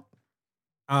title?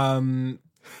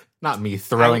 Not me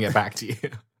throwing it back to you.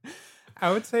 I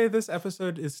would say this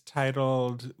episode is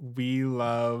titled We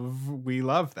Love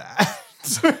That.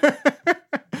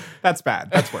 That's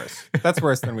bad. That's worse. That's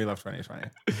worse than We Love 2020.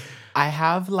 I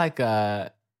have like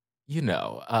a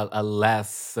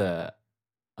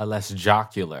less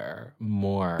jocular,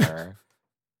 more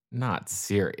not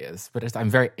serious, but I'm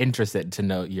very interested to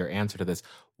know your answer to this.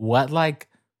 What,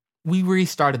 we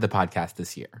restarted the podcast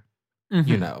this year,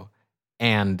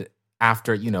 and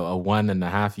after, a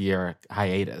 1.5 year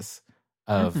hiatus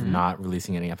of not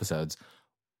releasing any episodes,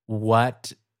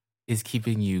 what is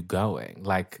keeping you going?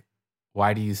 Like,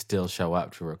 why do you still show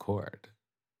up to record?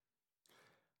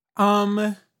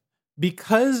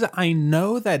 Because I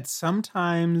know that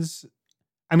sometimes,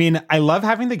 I mean, I love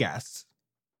having the guests.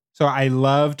 So I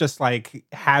love just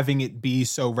having it be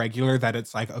so regular that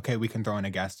it's like, okay, we can throw in a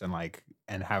guest and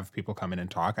have people come in and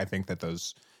talk. I think that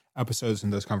those episodes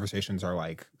and those conversations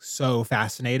are so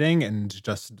fascinating and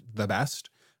just the best,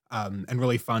 and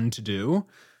really fun to do.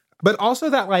 But also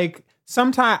that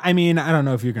sometimes, I mean, I don't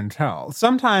know if you can tell,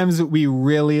 sometimes we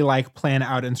really plan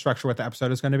out and structure what the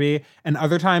episode is going to be. And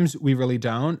other times we really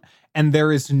don't. And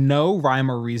there is no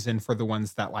rhyme or reason for the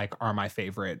ones that are my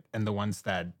favorite and the ones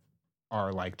that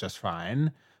are just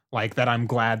fine. That I'm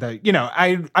glad that,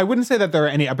 I wouldn't say that there are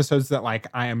any episodes that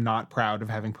I am not proud of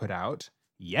having put out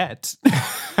yet.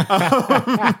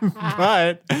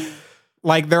 But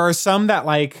there are some that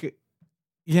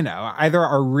either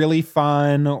are really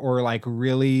fun or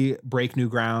really break new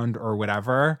ground or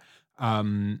whatever.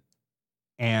 And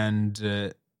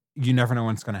you never know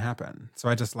what's going to happen. So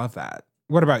I just love that.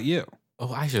 What about you?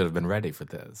 Oh, I should have been ready for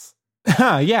this.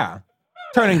 Yeah.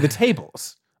 Turning the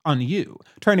tables. on You.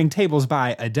 Turning Tables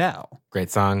by Adele. Great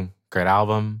song, great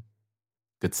album,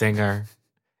 good singer.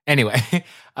 Anyway,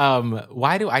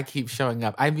 why do I keep showing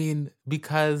up? I mean,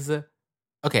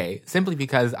 simply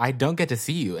because I don't get to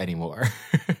see you anymore.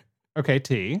 Okay,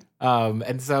 T.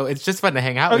 And so it's just fun to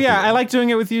hang out with you. Oh, yeah, I like doing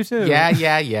it with you, too. Yeah.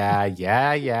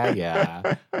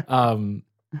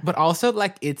 But also,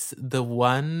 like, it's the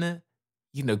one,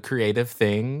 creative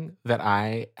thing that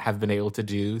I have been able to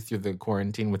do through the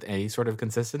quarantine with any sort of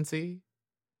consistency.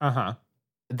 Uh-huh.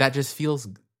 That just feels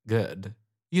good.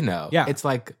 Yeah. It's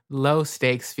like low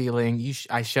stakes feeling.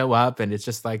 I show up and it's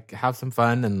just like, have some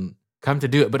fun and come to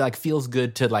do it. But like feels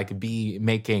good to like be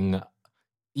making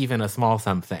even a small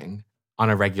something on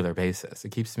a regular basis.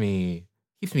 It keeps me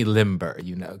limber,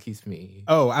 keeps me.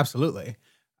 Oh, absolutely.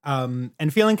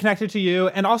 And feeling connected to you.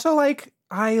 And also like,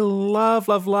 I love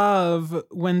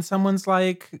when someone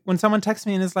texts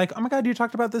me and is like, oh my God, you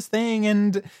talked about this thing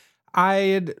and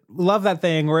I love that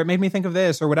thing, or it made me think of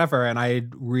this or whatever. And I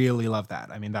really love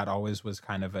that. I mean, that always was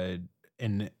kind of an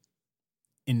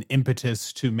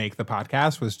impetus to make the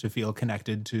podcast, was to feel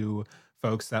connected to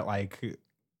folks that like,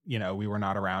 we were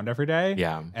not around every day.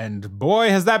 Yeah. And boy,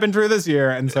 has that been true this year.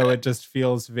 And so it just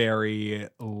feels very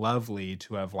lovely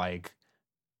to have like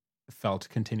felt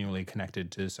continually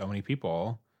connected to so many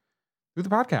people through the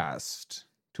podcast,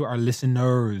 to our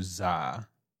listeners.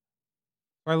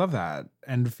 I love that.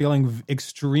 And feeling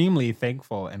extremely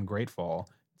thankful and grateful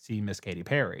to see Miss Katy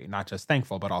Perry. Not just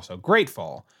thankful, but also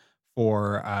grateful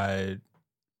for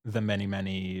the many,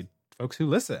 many folks who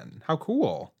listen. How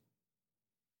cool.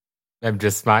 I'm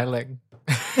just smiling.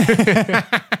 The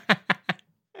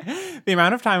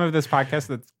amount of time of this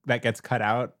podcast that gets cut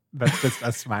out, that's just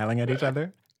us smiling at each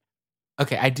other.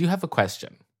 Okay, I do have a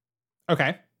question.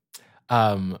 Okay.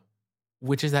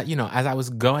 Which is that, as I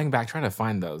was going back trying to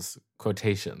find those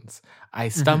quotations, I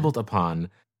stumbled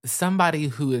upon somebody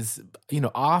who is,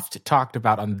 oft talked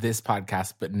about on this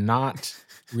podcast, but not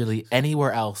really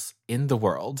anywhere else in the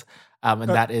world. And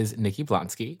that is Nikki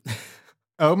Blonsky.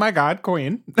 Oh my God,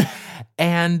 queen.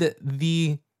 And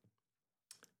the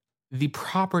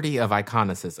property of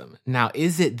iconicism. Now,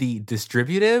 is it the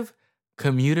distributive,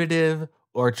 commutative,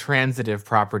 or transitive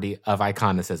property of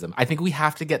iconicism? I think we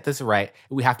have to get this right.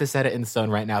 We have to set it in stone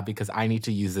right now because I need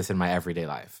to use this in my everyday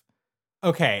life.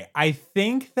 Okay, I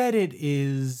think that it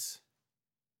is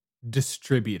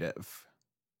distributive.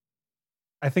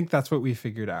 I think that's what we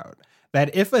figured out.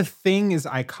 That if a thing is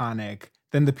iconic,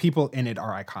 then the people in it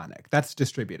are iconic. That's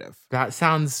distributive. That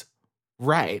sounds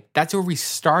right. That's where we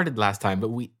started last time, but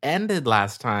we ended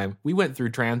last time. We went through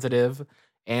transitive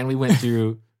and we went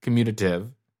through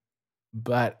commutative.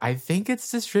 But I think it's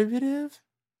distributive.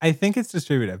 I think it's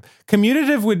distributive.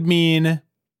 Commutative would mean,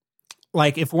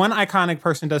 like, if one iconic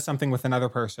person does something with another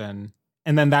person,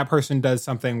 and then that person does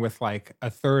something with, like, a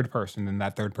third person, then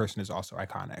that third person is also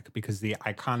iconic because the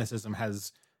iconicism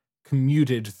has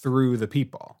commuted through the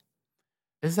people.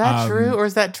 Is that true, or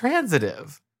is that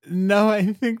transitive? No,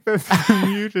 I think that's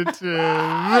commutative.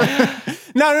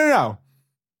 No.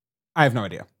 I have no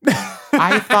idea.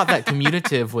 I thought that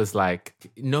commutative was like,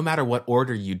 no matter what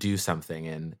order you do something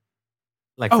in,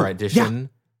 like for addition,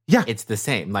 it's the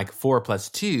same. Like 4 plus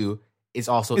 2 is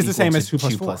also equal the same to as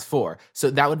 2 plus 4.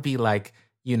 So that would be like,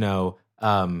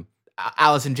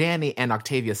 Allison Janney and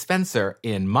Octavia Spencer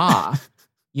in Ma.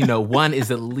 One is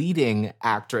a leading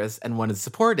actress and one is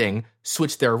supporting,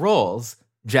 switch their roles,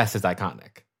 just as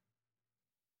iconic.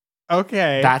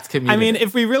 Okay. That's commutative. I mean,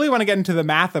 if we really want to get into the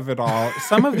math of it all,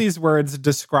 some of these words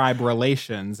describe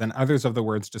relations and others of the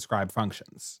words describe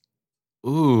functions.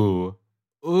 Ooh.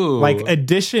 Like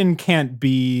addition can't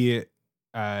be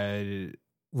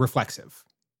reflexive.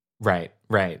 Right.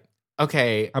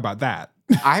 Okay. How about that?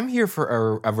 I'm here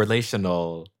for a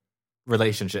relationship,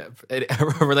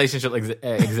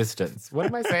 existence. What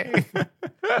am I saying?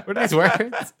 What are these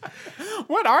words?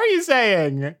 What are you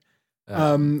saying?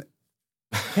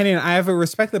 Kenny, I have a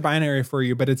respect the binary for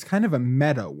you, but it's kind of a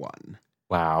meta one.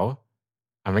 Wow.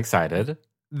 I'm excited.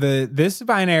 This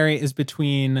binary is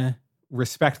between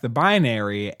respect the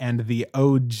binary and the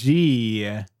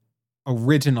OG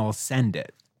original Send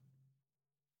It.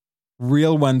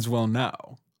 Real ones will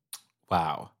know.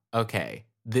 Wow. Okay.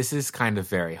 This is kind of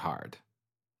very hard.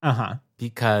 Uh-huh.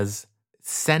 Because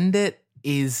Send It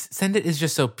is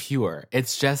just so pure.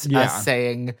 It's just us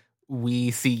saying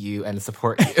we see you and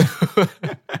support you.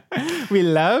 We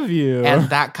love you. And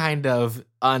that kind of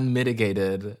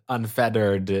unmitigated,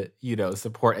 unfettered,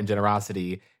 support and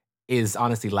generosity is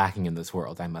honestly lacking in this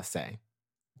world, I must say.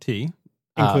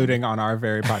 Including on our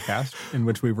very podcast in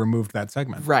which we removed that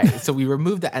segment. Right. So we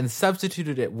removed that and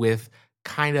substituted it with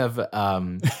kind of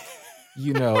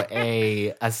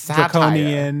a satire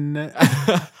draconian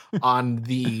on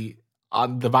the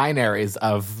binaries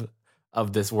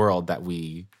of this world that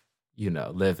we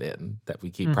live in, that we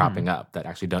keep propping up, that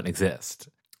actually don't exist.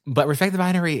 But Respect the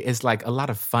Binary is like a lot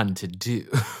of fun to do.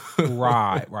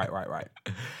 Right.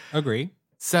 Agree.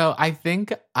 So I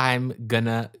think I'm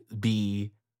gonna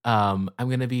be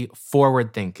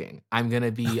forward thinking. I'm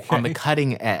gonna be on the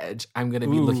cutting edge. I'm gonna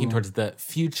be looking towards the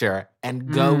future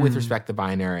and go with Respect the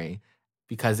Binary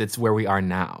because it's where we are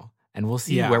now, and we'll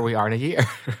see where we are in a year.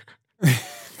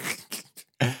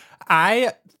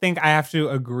 I think I have to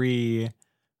agree.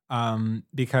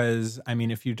 Because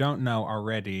if you don't know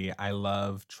already, I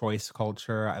love choice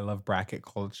culture. I love bracket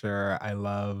culture. I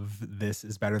love this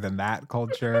is better than that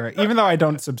culture. Even though I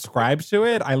don't subscribe to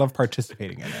it, I love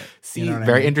participating in it. See,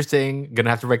 very interesting. Gonna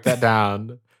have to break that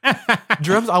down.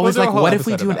 Jerome's always like, what if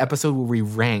we do an episode where we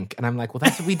rank? And I'm like, well,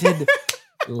 that's what we did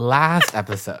last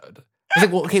episode. I was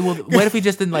like, well, okay, what if we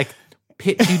just then like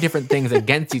pit two different things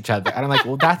against each other? And I'm like,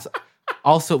 well, that's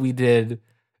also what we did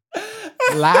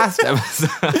last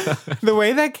episode. The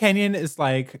way that Kenyon is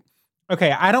like,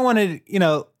 okay, I don't want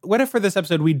to, what if for this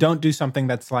episode we don't do something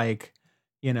that's like,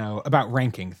 about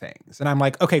ranking things? And I'm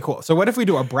like, okay, cool. So what if we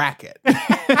do a bracket?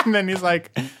 And then he's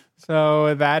like,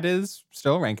 so that is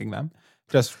still ranking them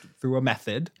just through a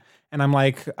method. And I'm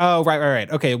like, oh, right.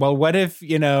 Okay, well, what if,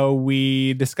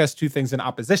 we discuss two things in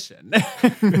opposition?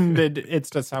 It's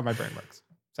just how my brain works.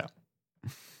 So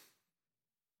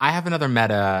I have another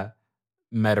meta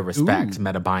respect,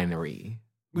 meta binary.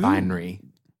 Binary.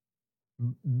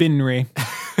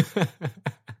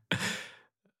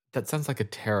 That sounds like a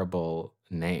terrible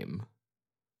name.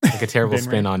 Like a terrible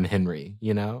spin on Henry,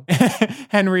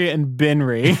 Henry and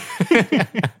Binry.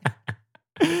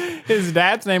 His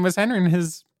dad's name was Henry and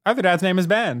his other dad's name is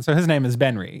Ben. So his name is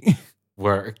Benry.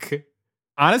 Work.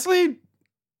 Honestly,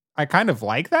 I kind of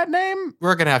like that name.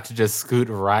 We're going to have to just scoot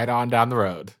right on down the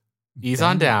road. Ease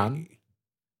on down.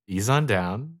 Ease on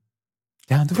down.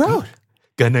 Down the road.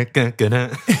 Gonna.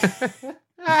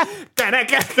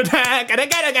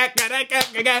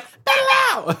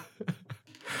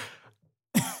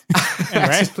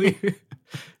 Actually,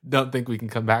 don't think we can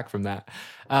come back from that.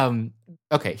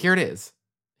 Okay, here it is.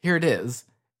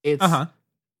 It's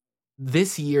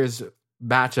this year's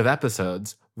batch of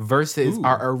episodes versus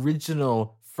our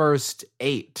original first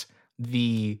 8.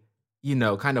 The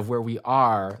kind of where we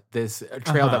are, this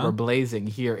trail that we're blazing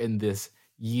here in this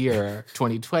year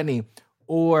 2020,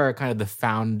 or kind of the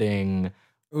founding,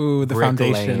 the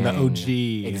foundation, the OG.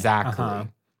 Exactly.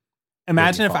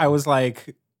 Imagine if I was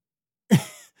like,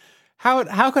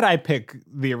 how could I pick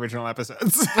the original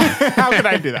episodes? How could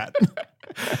I do that?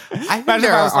 I think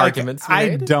there are arguments made.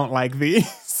 I don't like these.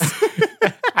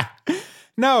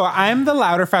 No, I'm the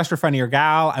louder, faster, funnier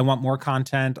gal. I want more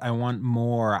content. I want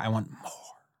more.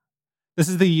 This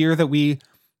is the year that we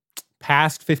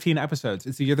passed 15 episodes.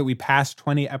 It's the year that we passed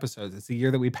 20 episodes. It's the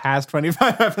year that we passed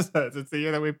 25 episodes. It's the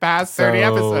year that we passed 30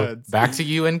 episodes. Back to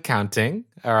you and counting.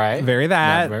 All right. Very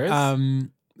that.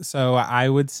 So I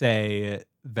would say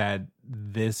that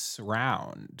this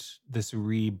round, this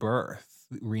rebirth,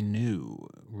 renew,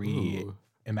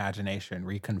 reimagination,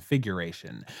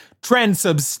 reconfiguration,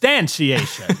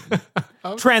 transubstantiation,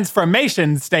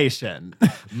 transformation station,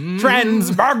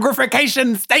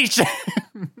 transmogrification station.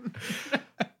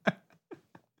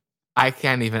 I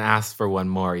can't even ask for one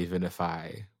more, even if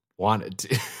I wanted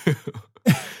to.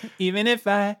 Even if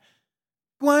I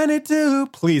wanted to.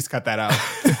 Please cut that out.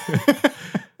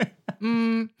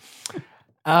 I'm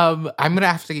going to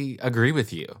have to agree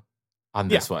with you on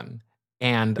this one.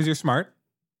 And because you're smart.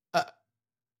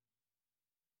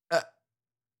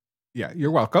 Yeah,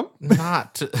 you're welcome.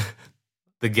 Not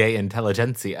the gay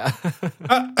intelligentsia.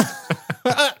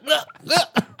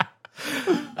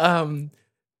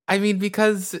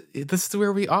 Because this is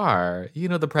where we are.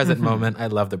 The present moment. I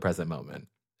love the present moment.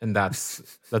 And that's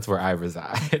where I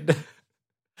reside.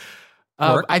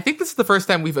 I think this is the first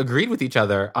time we've agreed with each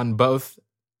other on both.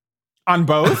 On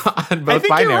both? On both I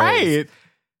think binaries. You're right.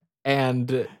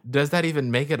 And does that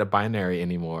even make it a binary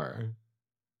anymore?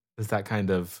 Is that kind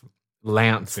of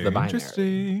Lance the binary?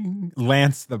 Interesting.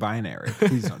 Lance the binary.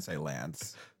 Please don't say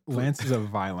Lance. Lance is a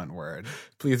violent word.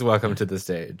 Please welcome to the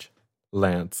stage,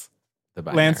 Lance the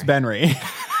binary. Lance Benry.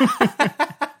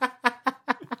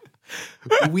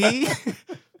 We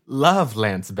love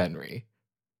Lance Benry.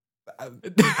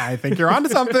 I think you're onto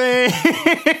something.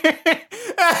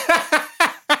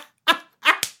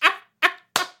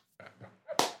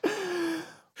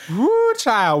 Woo,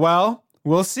 child. Well,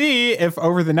 we'll see if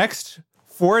over the next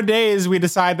 4 days we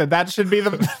decide that should be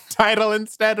the title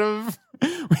instead of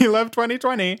We Love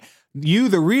 2020. You,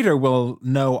 the reader, will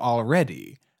know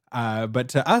already. But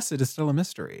to us, it is still a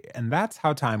mystery. And that's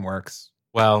how time works.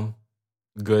 Well,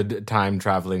 good time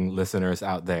traveling listeners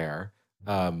out there.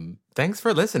 Thanks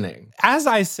for listening. As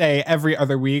I say every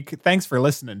other week, thanks for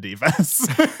listening, divas.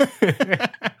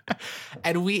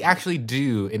 And we actually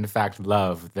do, in fact,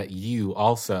 love that you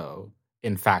also,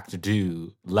 in fact,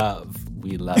 do love.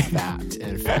 We love that,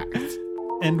 in fact.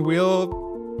 And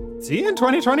we'll see you in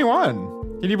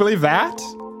 2021. Can you believe that?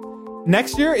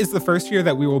 Next year is the first year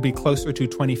that we will be closer to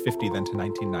 2050 than to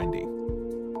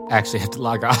 1990. I actually have to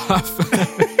log off.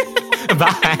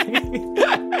 Bye.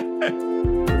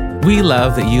 We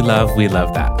love that you love, we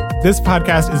love that. This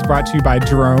podcast is brought to you by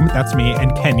Jerome, that's me,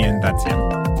 and Kenyon, that's him.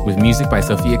 With music by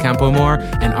Sophia Campoamor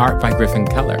and art by Griffin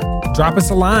Keller. Drop us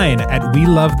a line at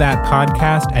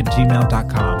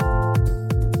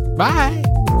welovethatpodcast@gmail.com. Bye.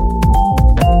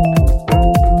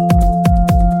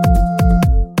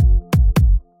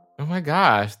 Oh my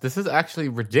gosh, this is actually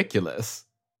ridiculous.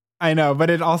 I know, but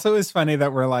it also is funny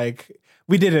that we're like,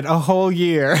 we did it a whole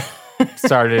year.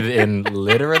 Started in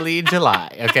literally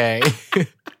July, okay?